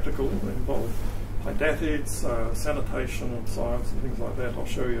and practical, involve didactics, sanitation and science and things like that. I'll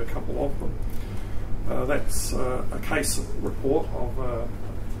show you a couple of them. That's a case report of a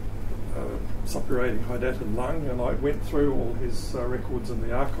suppurating hydatid lung, and I went through all his records in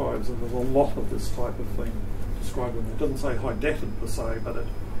the archives, and there's a lot of this type of thing described in there. It doesn't say hydatid per se, but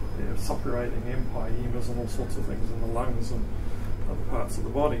suppurating empyemas and all sorts of things in the lungs and other parts of the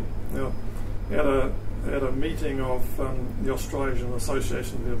body. Now, at a meeting of the Australasian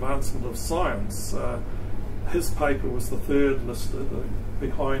Association for the Advancement of Science, his paper was the third listed,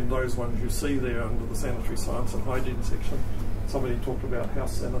 behind those ones you see there under the sanitary science and hygiene section. Somebody talked about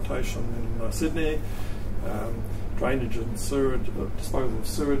house sanitation in Sydney, drainage and sewage, disposal of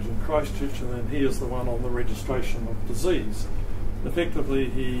sewage in Christchurch, and then he is the one on the registration of disease. Effectively,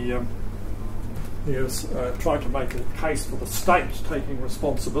 he is trying to make a case for the state taking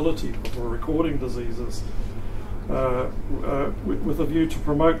responsibility for recording diseases with a view to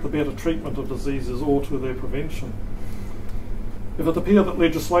promote the better treatment of diseases or to their prevention. If it appear that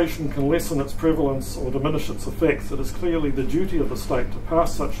legislation can lessen its prevalence or diminish its effects, it is clearly the duty of the state to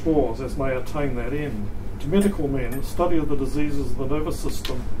pass such laws as may attain that end. To medical men, the study of the diseases of the nervous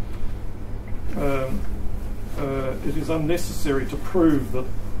system, it is unnecessary to prove that.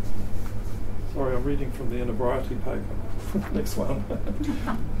 Sorry, I'm reading from the inebriety paper. Next one.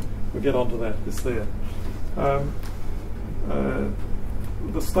 We'll get onto that. It's there.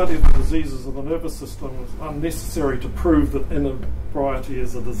 The study of the diseases of the nervous system is unnecessary to prove that inebriety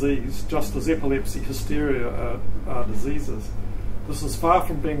is a disease, just as epilepsy, hysteria are diseases. This is far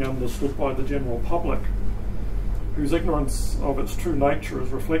from being understood by the general public, whose ignorance of its true nature is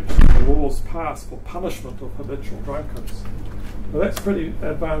reflected in the laws passed for punishment of habitual drunkards. Now that's pretty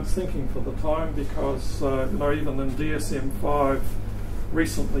advanced thinking for the time, because even in DSM-5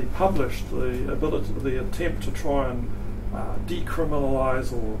 recently published, the attempt to try and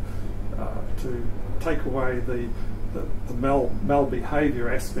decriminalise or to take away the mal-behaviour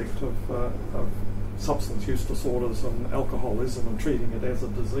aspect of substance use disorders and alcoholism and treating it as a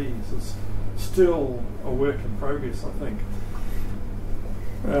disease is still a work in progress, I think.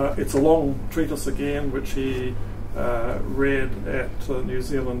 It's a long treatise again, which he read at New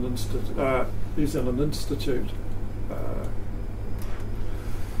Zealand Institute.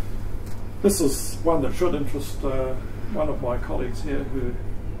 This is one that should interest one of my colleagues here who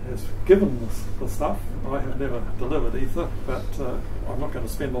has given the stuff. I have never delivered ether, but I'm not going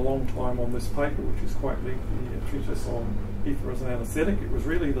to spend a long time on this paper, which is quite lengthy, a treatise on ether as an anaesthetic. It was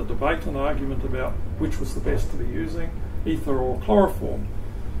really the debate and argument about which was the best to be using, ether or chloroform.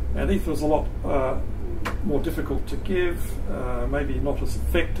 And ether is a lot more difficult to give, maybe not as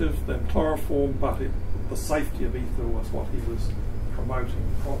effective than chloroform, but the safety of ether was what he was promoting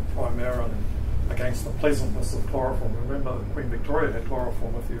primarily, against the pleasantness of chloroform. Remember, Queen Victoria had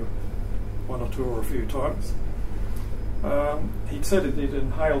chloroform one or two or a few times. He said that he'd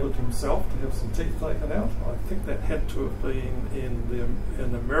inhaled it himself to have some teeth taken out. I think that had to have been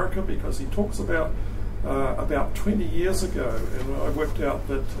in America, because he talks about 20 years ago, and I worked out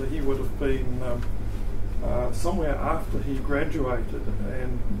that he would have been somewhere after he graduated,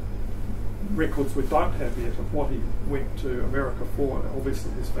 and records we don't have yet of what he went to America for.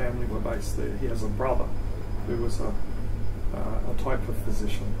 Obviously his family were based there. He has a brother who was a type of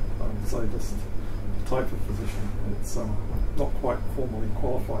physician. So just a type of physician. It's not quite formally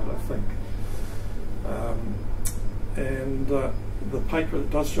qualified, I think. The paper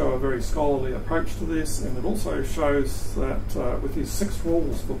does show a very scholarly approach to this, and it also shows that with his 6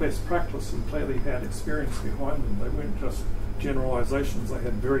 rules for best practice, he clearly had experience behind them. They weren't just generalisations, they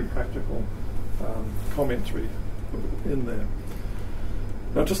had very practical commentary in there.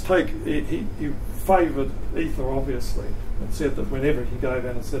 Now just take, he favoured ether obviously, and said that whenever he gave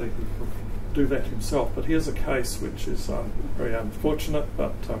anaesthetic he could do that himself. But here's a case which is very unfortunate,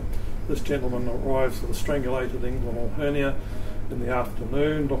 but this gentleman arrives with a strangulated inguinal hernia in the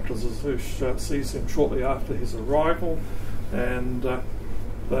afternoon. Dr. Zouche sees him shortly after his arrival, and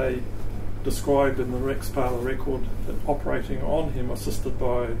they described in the next part of the record that operating on him, assisted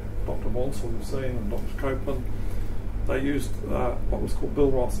by Dr. Monsell, you've seen, and Dr. Copeland, they used what was called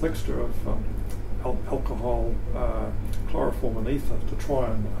Billroth's mixture of alcohol, chloroform and ether to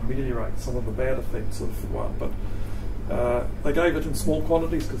try and ameliorate some of the bad effects of one. But they gave it in small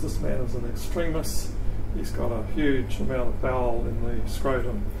quantities because this man is an extremist. He's got a huge amount of bowel in the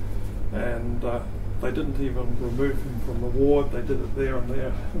scrotum, and they didn't even remove him from the ward. They did it there and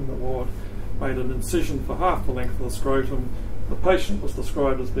there in the ward, made an incision for half the length of the scrotum, The patient was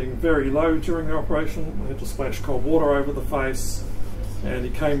described as being very low during the operation. They had to splash cold water over the face, and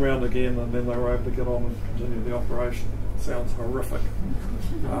he came round again, and then they were able to get on and continue the operation. Sounds horrific.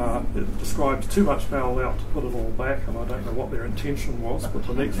 It describes too much bowel out to put it all back, and I don't know what their intention was, but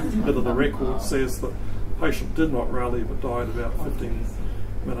the next bit of the record says that the patient did not rally but died about 15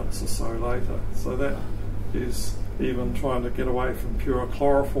 minutes or so later. So that is even trying to get away from pure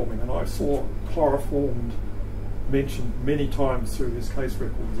chloroforming, and I saw chloroformed mentioned many times through his case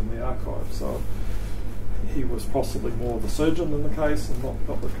records in the archive. So he was possibly more the surgeon in the case and not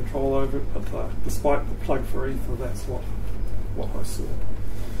got the control over it, but despite the plug for ether, that's what I saw.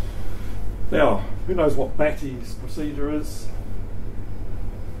 Now, who knows what Batty's procedure is?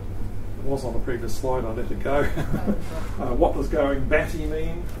 It was on the previous slide, I let it go. What does going Batty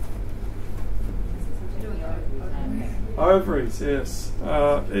mean? Ovaries, yes.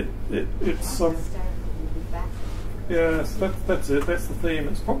 It's yes, that's it. That's the theme.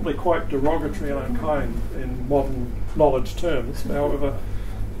 It's probably quite derogatory and unkind in modern knowledge terms. However,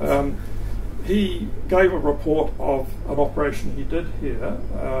 he gave a report of an operation he did here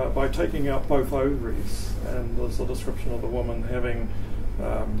by taking out both ovaries, and there's a description of the woman having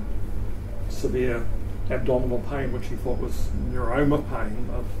severe abdominal pain, which he thought was neuroma pain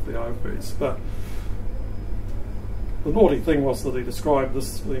of the ovaries. But the naughty thing was that he described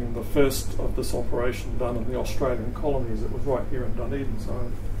this being the first of this operation done in the Australian colonies. It was right here in Dunedin, so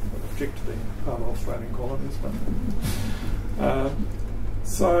I object to being part of Australian colonies. But,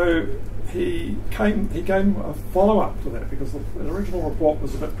 so he gave a follow-up to that, because the original report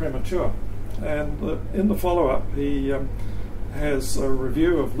was a bit premature. And in the follow-up, he has a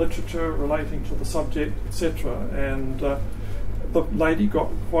review of literature relating to the subject, etc. And the lady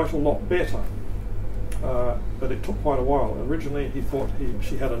got quite a lot better. But it took quite a while. Originally he thought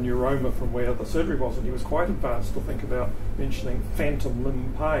she had a neuroma from where the surgery was, and he was quite advanced to think about mentioning phantom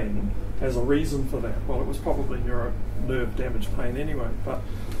limb pain as a reason for that. Well, it was probably nerve damage pain anyway, but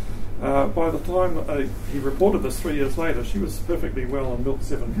by the time he reported this 3 years later, she was perfectly well and milked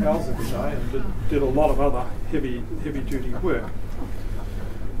 7 cows every day and did a lot of other heavy duty work.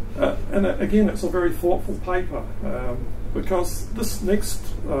 And again, it's a very thoughtful paper, because this next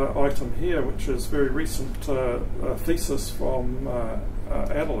item here, which is very recent thesis from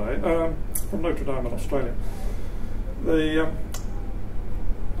Adelaide, from Notre Dame in Australia, the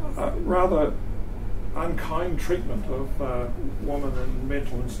rather unkind treatment of women in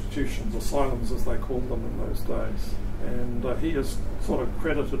mental institutions, asylums as they called them in those days. And he is sort of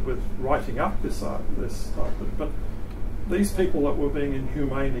credited with writing up this type of, but these people that were being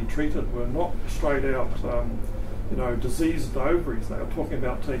inhumanely treated were not straight out diseased ovaries. They were talking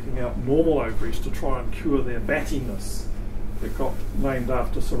about taking out normal ovaries to try and cure their battiness. It got named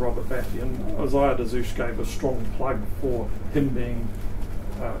after Sir Robert Batty, and Isaiah de Zouche gave a strong plug for him being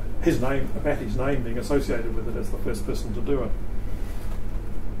Batty's name being associated with it as the first person to do it.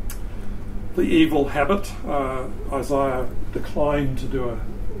 The evil habit. Isaiah declined to do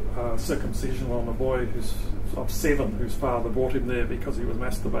a circumcision on a boy of 7 whose father brought him there because he was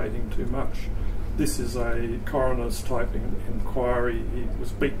masturbating too much. This is a coroner's type inquiry. He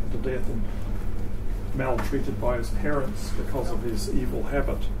was beaten to death and maltreated by his parents because of his evil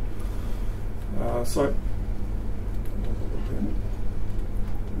habit.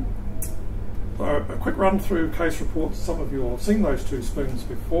 A quick run through case reports. Some of you will have seen those 2 spoons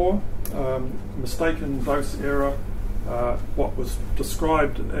before. Mistaken dose error. What was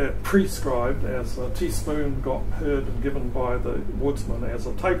prescribed as a teaspoon got heard and given by the woodsman as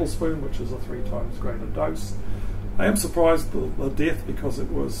a tablespoon, which is a 3 times greater dose. I am surprised the death, because it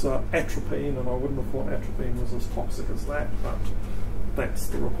was atropine, and I wouldn't have thought atropine was as toxic as that, but that's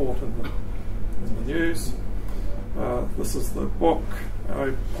the report in the news. This is the book.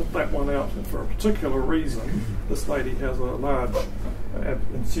 I pulled that one out for a particular reason. This lady has a large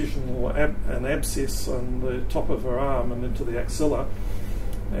incision or an abscess on the top of her arm and into the axilla.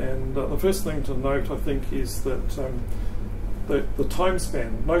 And the first thing to note, I think, is that the time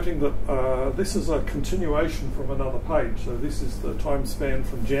span, noting that this is a continuation from another page. So this is the time span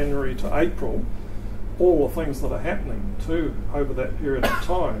from January to April, all the things that are happening too over that period of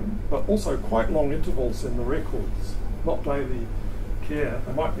time, but also quite long intervals in the records, not daily care.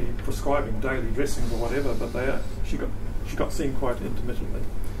 They might be prescribing daily dressings or whatever, but she got seen quite intermittently.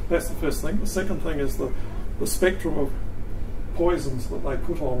 That's the first thing. The second thing is the spectrum of poisons that they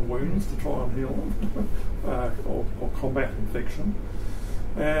put on wounds to try and heal them or combat infection.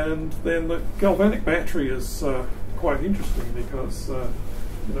 And then the galvanic battery is quite interesting, because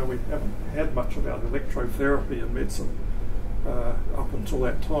we haven't had much about electrotherapy in medicine up until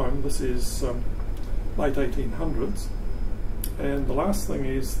that time. This is late 1800s, And the last thing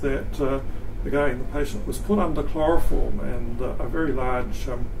is that, again, the patient was put under chloroform and a very large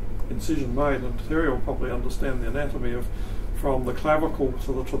incision made, and Terry will probably understand the anatomy of from the clavicle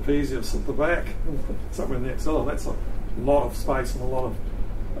to the trapezius at the back, somewhere in the axilla. That's a lot of space and a lot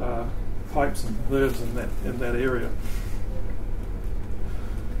of pipes and nerves in that area.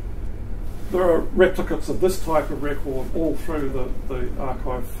 There are replicates of this type of record all through the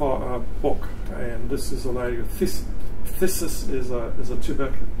archive book, and this is a lady with phthisis is a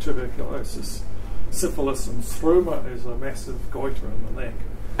tuberculosis, syphilis, and struma is a massive goiter in the neck.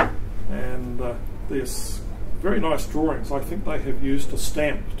 And there's very nice drawings. I think they have used a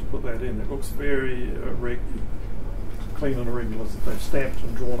stamp to put that in. It looks very clean and irregular. They've stamped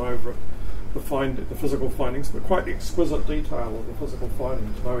and drawn over it the physical findings, but quite exquisite detail of the physical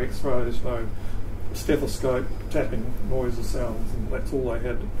findings. No x-rays, no stethoscope, tapping, noise or sounds, and that's all they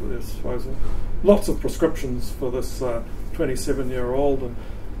had at their disposal. Lots of prescriptions for this 27-year-old, and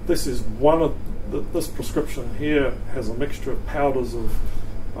this is one of this prescription here has a mixture of powders of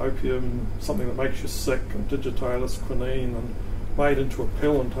opium, something that makes you sick, and digitalis, quinine, and made into a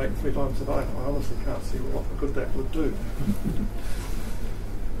pill and taken 3 times a day. I honestly can't see what good that would do.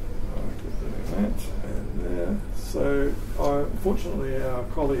 That and there. So, unfortunately, our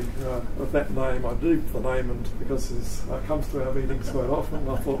colleague of that name, I leave the name and because he comes to our meetings quite often.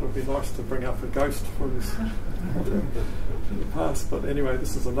 I thought it would be nice to bring up a ghost for his in the past. But anyway,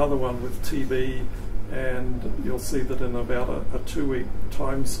 this is another one with TB, and you'll see that in about a 2-week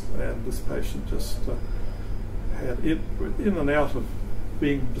time span, this patient just had it in and out of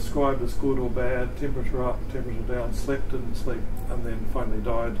being described as good or bad, temperature up, temperature down, slept, didn't sleep, and then finally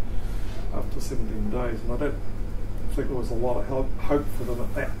died after 17 days. And I don't think there was a lot of hope for them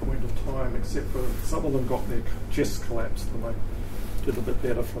at that point of time, except for some of them got their chest collapsed and they did a bit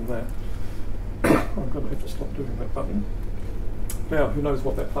better from that. I'm going to have to stop doing that button. Now, who knows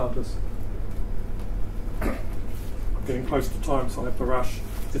what that plant is? I'm getting close to time, so I have to rush.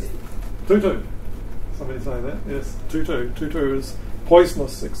 It's tutu. Somebody say that? Yes, tutu. Tutu is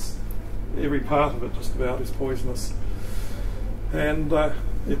poisonous. Every part of it just about is poisonous. And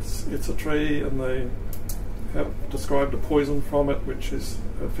it's a tree, and they have described a poison from it which is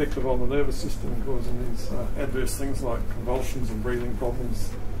effective on the nervous system, causing these adverse things like convulsions and breathing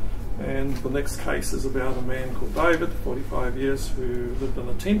problems. And the next case is about a man called David, 45 years, who lived in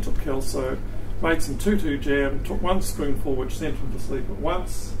a tent at Kelso, made some tutu jam, took 1 spoonful which sent him to sleep at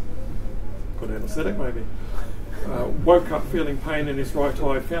once, good anaesthetic maybe, woke up feeling pain in his right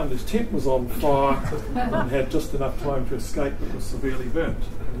eye, found his tent was on fire and had just enough time to escape but was severely burnt.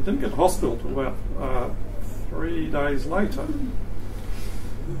 And he didn't get to hospital until about 3 days later.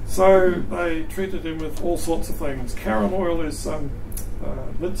 So they treated him with all sorts of things. Caron oil is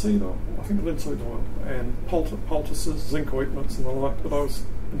linseed, I think linseed oil, and poultices, zinc ointments and the like, but I was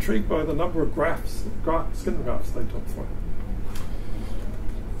intrigued by the number of skin grafts they took for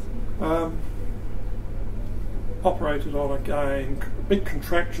him. Operated on again, big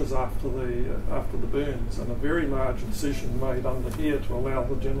contractures after the burns, and a very large incision made under here to allow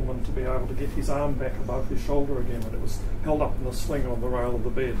the gentleman to be able to get his arm back above his shoulder again, and it was held up in a sling on the rail of the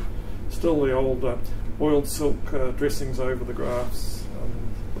bed. Still the old oiled silk dressings over the grafts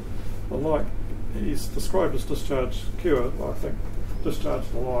and the like. He's described as discharged cured, I think,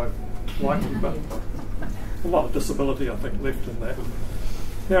 discharged alive, likely, but a lot of disability I think left in that.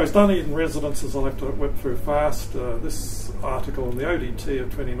 Now, his Dunedin residences I'll have to whip through fast. This article in the ODT of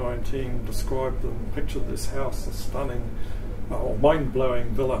 2019 described and pictured this house, a stunning or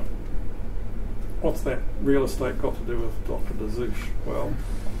mind-blowing villa. What's that real estate got to do with Dr. Zouche? Well,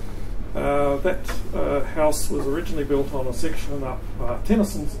 that house was originally built on a section up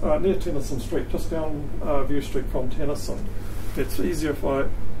near Tennyson Street, just down View Street from Tennyson. It's easier if I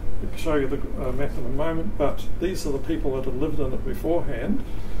show you the map in a moment, but these are the people that had lived in it beforehand.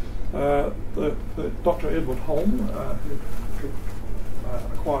 The Dr. Edward Holm, who could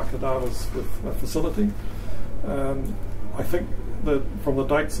acquire cadavers with a facility. I think that from the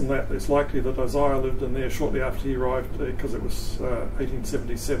dates and that, it's likely that Isaiah lived in there shortly after he arrived there, because it was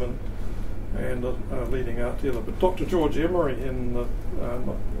 1877 and a leading art dealer. But Dr. George Emery in the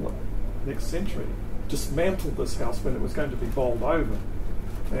next century dismantled this house when it was going to be bowled over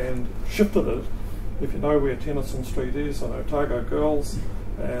and shifted it. If you know where Tennyson Street is, on Otago Girls,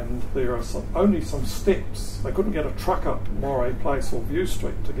 and there are only some steps. They couldn't get a truck up Moray Place or View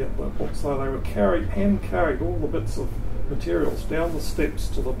Street to get the books, so they were hand carried all the bits of materials down the steps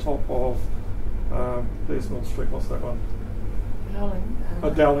to the top of there's Mill Street, what's that one?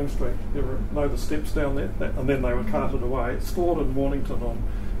 Dowling Street. You know the steps down there, and then they were carted away, stored in Mornington on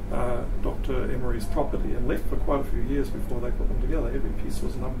Dr. Emery's property and left for quite a few years before they put them together. Every piece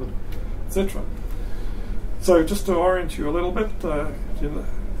was numbered, etc. So just to orient you a little bit,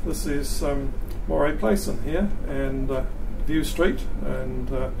 this is Moray Place in here, and View Street, and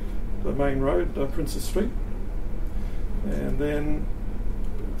the main road, Princess Street. And then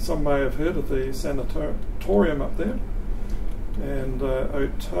some may have heard of the sanatorium up there, and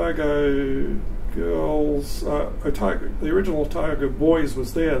Otago Girls, the original Otago Boys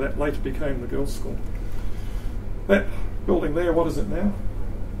was there. That later became the girls' school. That building there, what is it now?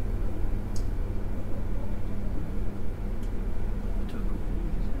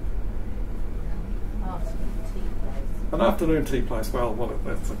 An afternoon tea place. Well,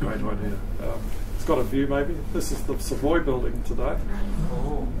 that's a great idea. It's got a view, maybe. This is the Savoy building today.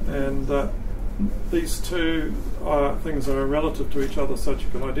 Oh. And these two things are relative to each other, so that you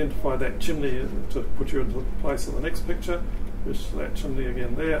can identify that chimney to put you into place of the next picture. There's that chimney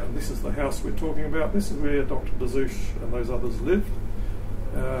again there, and this is the house we're talking about. This is where Dr. Zouche and those others lived.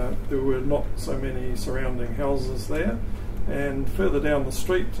 There were not so many surrounding houses there. And further down the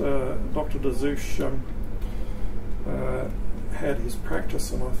street, Dr. Zouche had his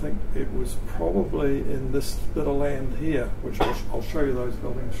practice, and I think it was probably in this bit of land here, which I'll show you those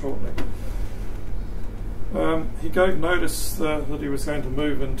buildings shortly. He gave notice that he was going to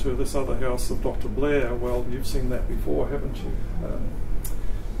move into this other house of Dr. Blair. Well, you've seen that before, haven't you?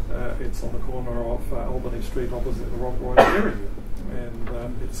 It's on the corner of Albany Street opposite the Rock Royal area, and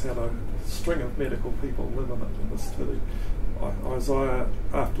it's had a string of medical people live in it in this city. Isaiah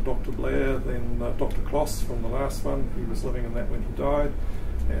after Dr. Blair, then Dr. Kloss from the last one, he was living in that when he died,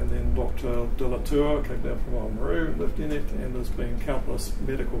 and then Dr. De La Tour came down from Oamaru, lived in it, and there's been countless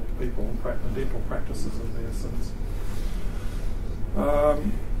medical people and dental practices in there since.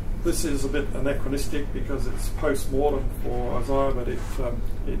 This is a bit anachronistic because it's post-mortem for Isaiah, but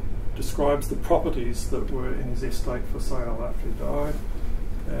it describes the properties that were in his estate for sale after he died.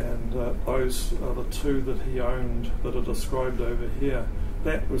 And those are the two that he owned that are described over here.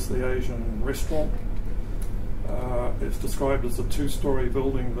 That was the Asian restaurant. It's described as a two-storey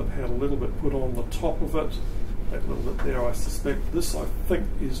building that had a little bit put on the top of it. That little bit there, I suspect. This, I think,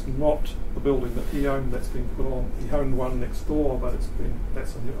 is not the building that he owned that's been put on. He owned one next door, but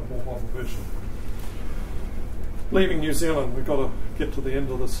that's a more modern version. Leaving New Zealand, we've got to get to the end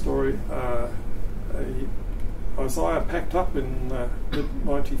of the story. Isaiah packed up in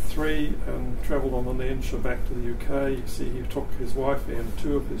mid-93 and travelled on the Nansha back to the UK. You see he took his wife and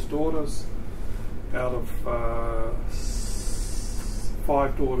two of his daughters, out of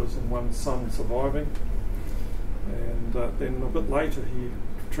 5 daughters and 1 son surviving. And then a bit later he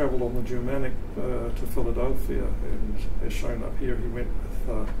travelled on the Germanic to Philadelphia, and as shown up here he went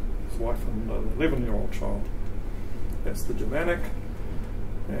with his wife and an 11-year-old child. That's the Germanic.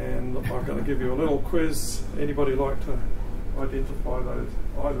 And I'm going to give you a little quiz. Anybody like to identify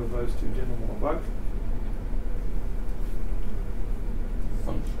either of those two gentlemen or both?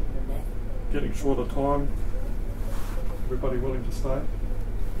 Getting short of time. Everybody willing to stay?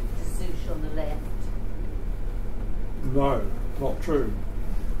 Zouche on the left. No, not true.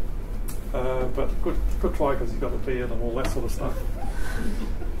 But good try, because he's got a beard and all that sort of stuff.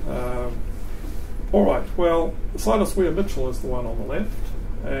 All right, well, Silas Weir Mitchell is the one on the left,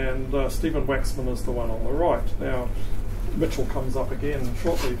 and Stephen Waxman is the one on the right. Now, Mitchell comes up again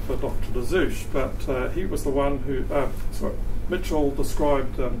shortly for Dr. Zouche, but he was the one who, Mitchell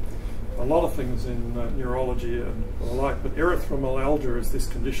described a lot of things in neurology and the like, but erythromelalgia is this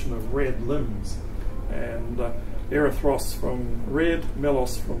condition of red limbs, and erythros from red,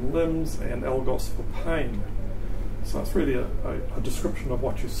 melos from limbs, and algos for pain. So it's really a description of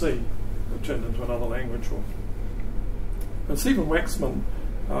what you see, turned into another language. And Stephen Waxman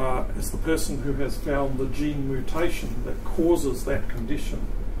is the person who has found the gene mutation that causes that condition.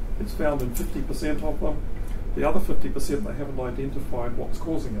 It's found in 50% of them. The other 50% they haven't identified what's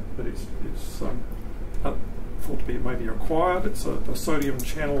causing it, but it's thought to be maybe acquired. It's a sodium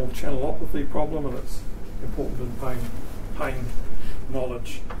channelopathy problem, and it's important in pain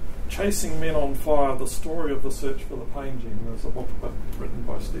knowledge. Chasing Men on Fire, the story of the search for the pain gene. There's a book written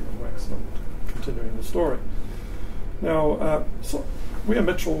by Stephen Waxman continuing the story. Now, Weir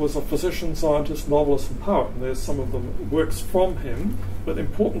Mitchell was a physician, scientist, novelist and poet, and there's some of the works from him, but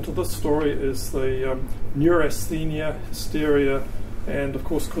important to this story is the neurasthenia, hysteria, and of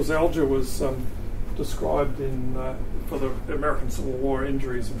course causalgia was described in for the American Civil War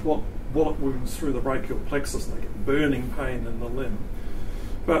injuries, bullet wounds through the brachial plexus, and they get burning pain in the limb.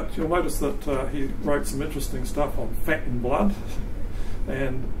 But you'll notice that he wrote some interesting stuff on fat and blood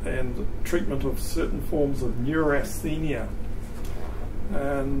and treatment of certain forms of neurasthenia.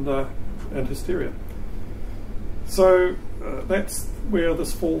 and hysteria. So that's where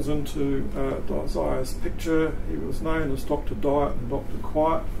this falls into Isaiah's picture. He was known as Dr. Diet and Dr.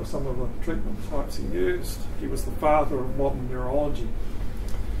 Quiet for some of the treatment types he used. He was the father of modern neurology.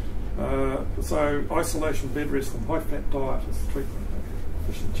 So isolation, bed rest and high-fat diet is the treatment.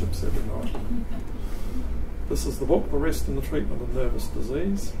 Fish and chips every night. This is the book, The Rest in the Treatment of Nervous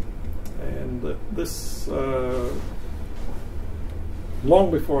Disease. And this,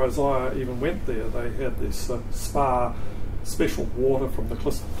 long before Isaiah even went there, they had this spa, special water from the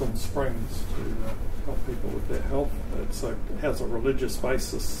Clifton Springs to help people with their health. It has a religious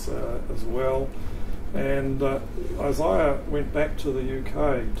basis as well. And Isaiah went back to the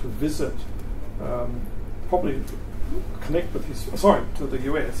UK to visit, probably connect with his, to the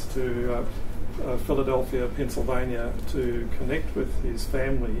US, to Philadelphia, Pennsylvania, to connect with his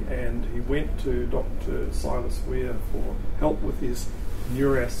family, and he went to Dr. Silas Weir for help with his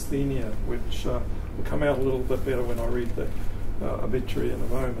neurasthenia, which will come out a little bit better when I read the obituary in a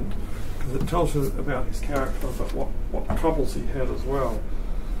moment, because it tells you about his character, but what troubles he had as well.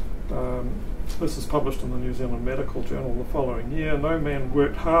 This is published in the New Zealand Medical Journal the following year. No man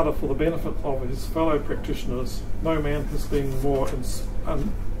worked harder for the benefit of his fellow practitioners. No man has been more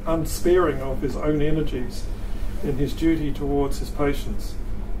unsparing of his own energies in his duty towards his patients.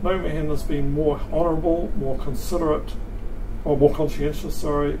 No man has been more honourable, more considerate, or more conscientious,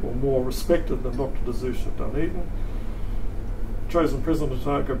 or more respected than Dr. Zouche of Dunedin. Chosen President of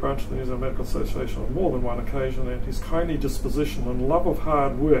Otago branch of the New Zealand Medical Association on more than one occasion, and his kindly disposition and love of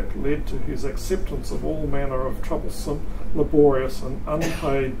hard work led to his acceptance of all manner of troublesome, laborious and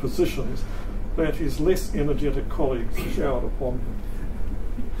unpaid positions that his less energetic colleagues showered upon him.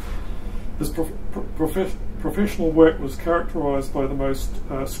 His professional work was characterised by the most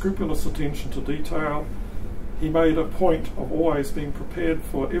scrupulous attention to detail. He made a point of always being prepared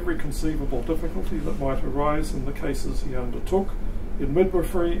for every conceivable difficulty that might arise in the cases he undertook. In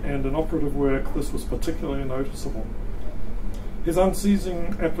midwifery and in operative work, this was particularly noticeable. His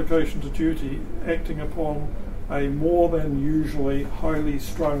unceasing application to duty, acting upon a more than usually highly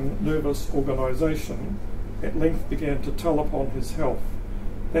strung nervous organisation, at length began to tell upon his health.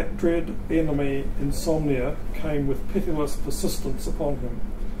 That dread enemy, insomnia, came with pitiless persistence upon him.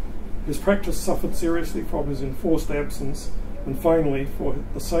 His practice suffered seriously from his enforced absence, and finally, for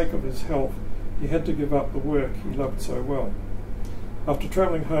the sake of his health, he had to give up the work he loved so well. After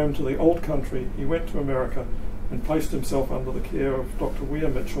travelling home to the old country, he went to America and placed himself under the care of Dr. Weir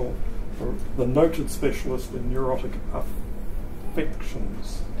Mitchell, the noted specialist in neurotic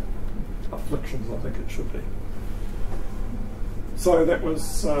afflictions, I think it should be. So that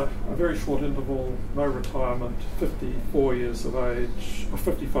was a very short interval, no retirement, 54 years of age, or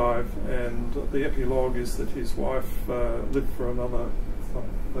 55, and the epilogue is that his wife lived for another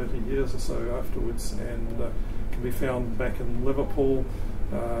 30 years or so afterwards, and can be found back in Liverpool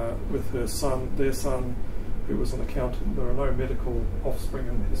with her son, their son, who was an accountant. There are no medical offspring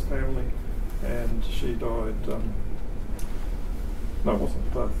in his family, and she died, no, it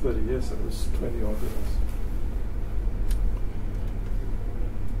wasn't 30 years, it was 20 odd years.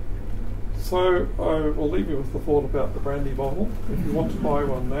 So I will leave you with the thought about the brandy bottle. If you want to buy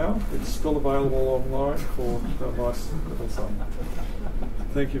one now, it's still available online for a nice little sum.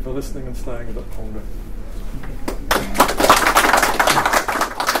 Thank you for listening and staying a bit longer.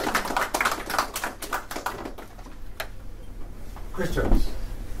 Questions?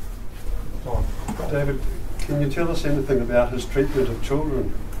 Tom. David, can you tell us anything about his treatment of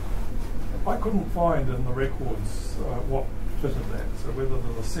children? I couldn't find in the records what fitted that, so whether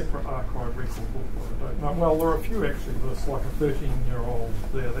there's a separate archive record book, I don't know. Well, there are a few actually. There's like a 13-year-old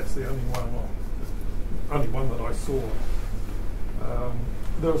there. That's the only one that I saw.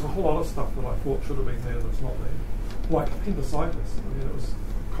 There was a whole lot of stuff that I thought should have been there that's not there, like appendicitis. I mean, it was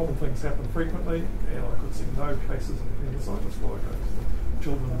common things happen frequently, and I could see no cases of appendicitis like those.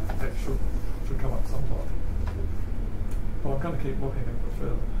 Children that should come up sometime. But I'm going to keep looking a bit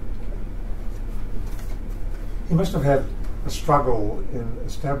further. He must have had a struggle in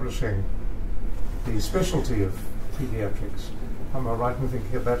establishing the specialty of paediatrics. Am I right in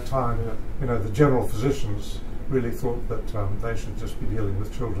thinking at that time, the general physicians really thought that they should just be dealing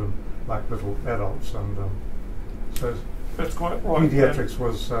with children like little adults, and so that's quite right. Paediatrics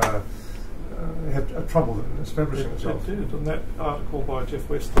was had a trouble in establishing itself. It did, and that article by Jeff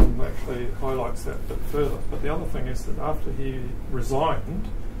Weston actually highlights that a bit further. But the other thing is that after he resigned,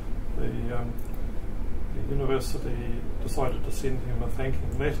 the university decided to send him a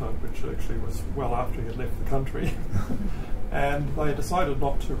thanking letter, which actually was well after he had left the country. And they decided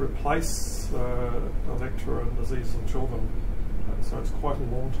not to replace a lecturer in disease in children So it's quite a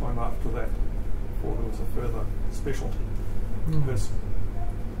long time after that before there was a further specialty person.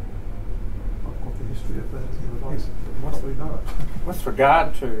 I've got the history of that as well. Yes. Must we know it? With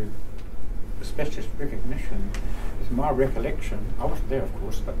regard to specialist recognition, it's my recollection, I wasn't there of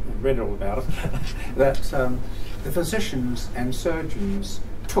course, but read all about it, that the physicians and surgeons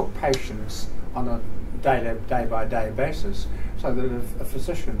took patients on a day-by-day basis, so that if a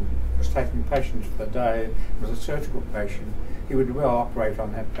physician was taking patients for the day, was a surgical patient, he would well operate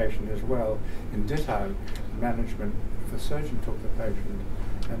on that patient as well. In ditto, management, if the surgeon took the patient,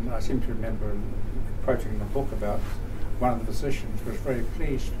 and I seem to remember quoting in the book about one of the physicians was very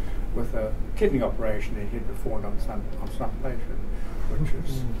pleased with a kidney operation he had performed on some patient, which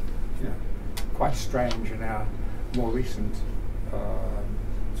is you know, quite strange in our more recent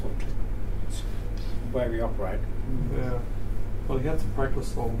sort of way we operate. Yeah. Well, he had to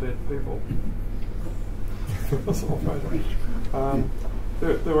practice on dead people.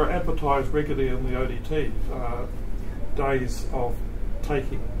 There were advertised regularly in the ODT days of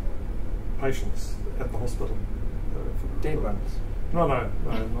taking patients at the hospital. Dead ones. No, not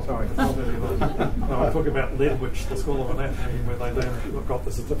Sorry. Not any of those. No, I'm talking about Ledwich, the School of Anatomy, where they then got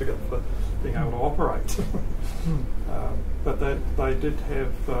the certificate for being able to operate. But they did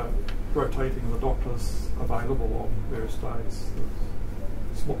have rotating the doctors available on various days.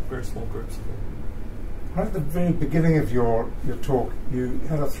 Very small groups of them. Right at the very beginning of your talk, you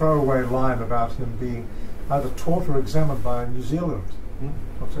had a throwaway line about him being either taught or examined by New Zealand.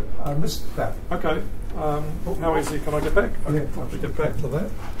 I missed that. Okay. How easy can I get back? I can probably get back to that.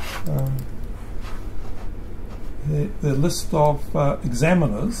 The list of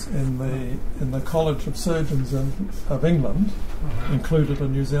examiners in the College of Surgeons of England included a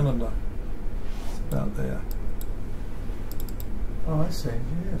New Zealander. It's about there. Oh, I see.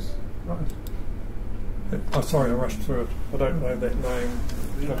 Yes. Right. Sorry, I rushed through it. I don't know that name.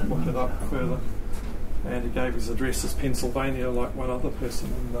 I've looked it up further. And he gave his address as Pennsylvania, like one other person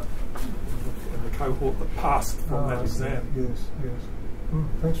in the cohort that passed from that exam. Yes.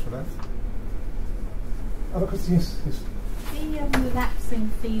 Thanks for that. Other questions? Yes. The relapsing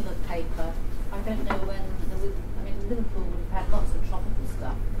fever paper, I don't know when, Liverpool would have had lots of tropical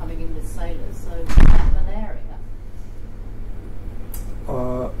stuff coming in with sailors, so malaria.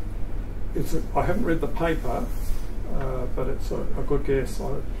 I haven't read the paper, but it's a good guess,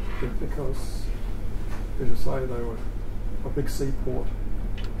 I think, because, as you say, they were a big seaport.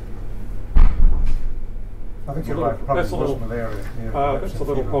 I think you're right. Probably That's a little malaria. that's a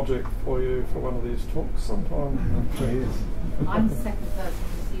little project for you for one of these talks sometime. I'm the second person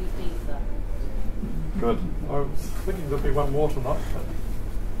who's used ether. Good. I was thinking there'd be one more tonight.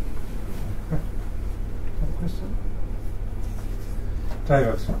 Another question?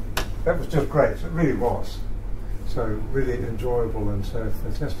 David, that was just great. It really was. So really enjoyable and so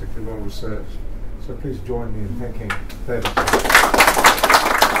fantastically well researched. So please join me in thanking David.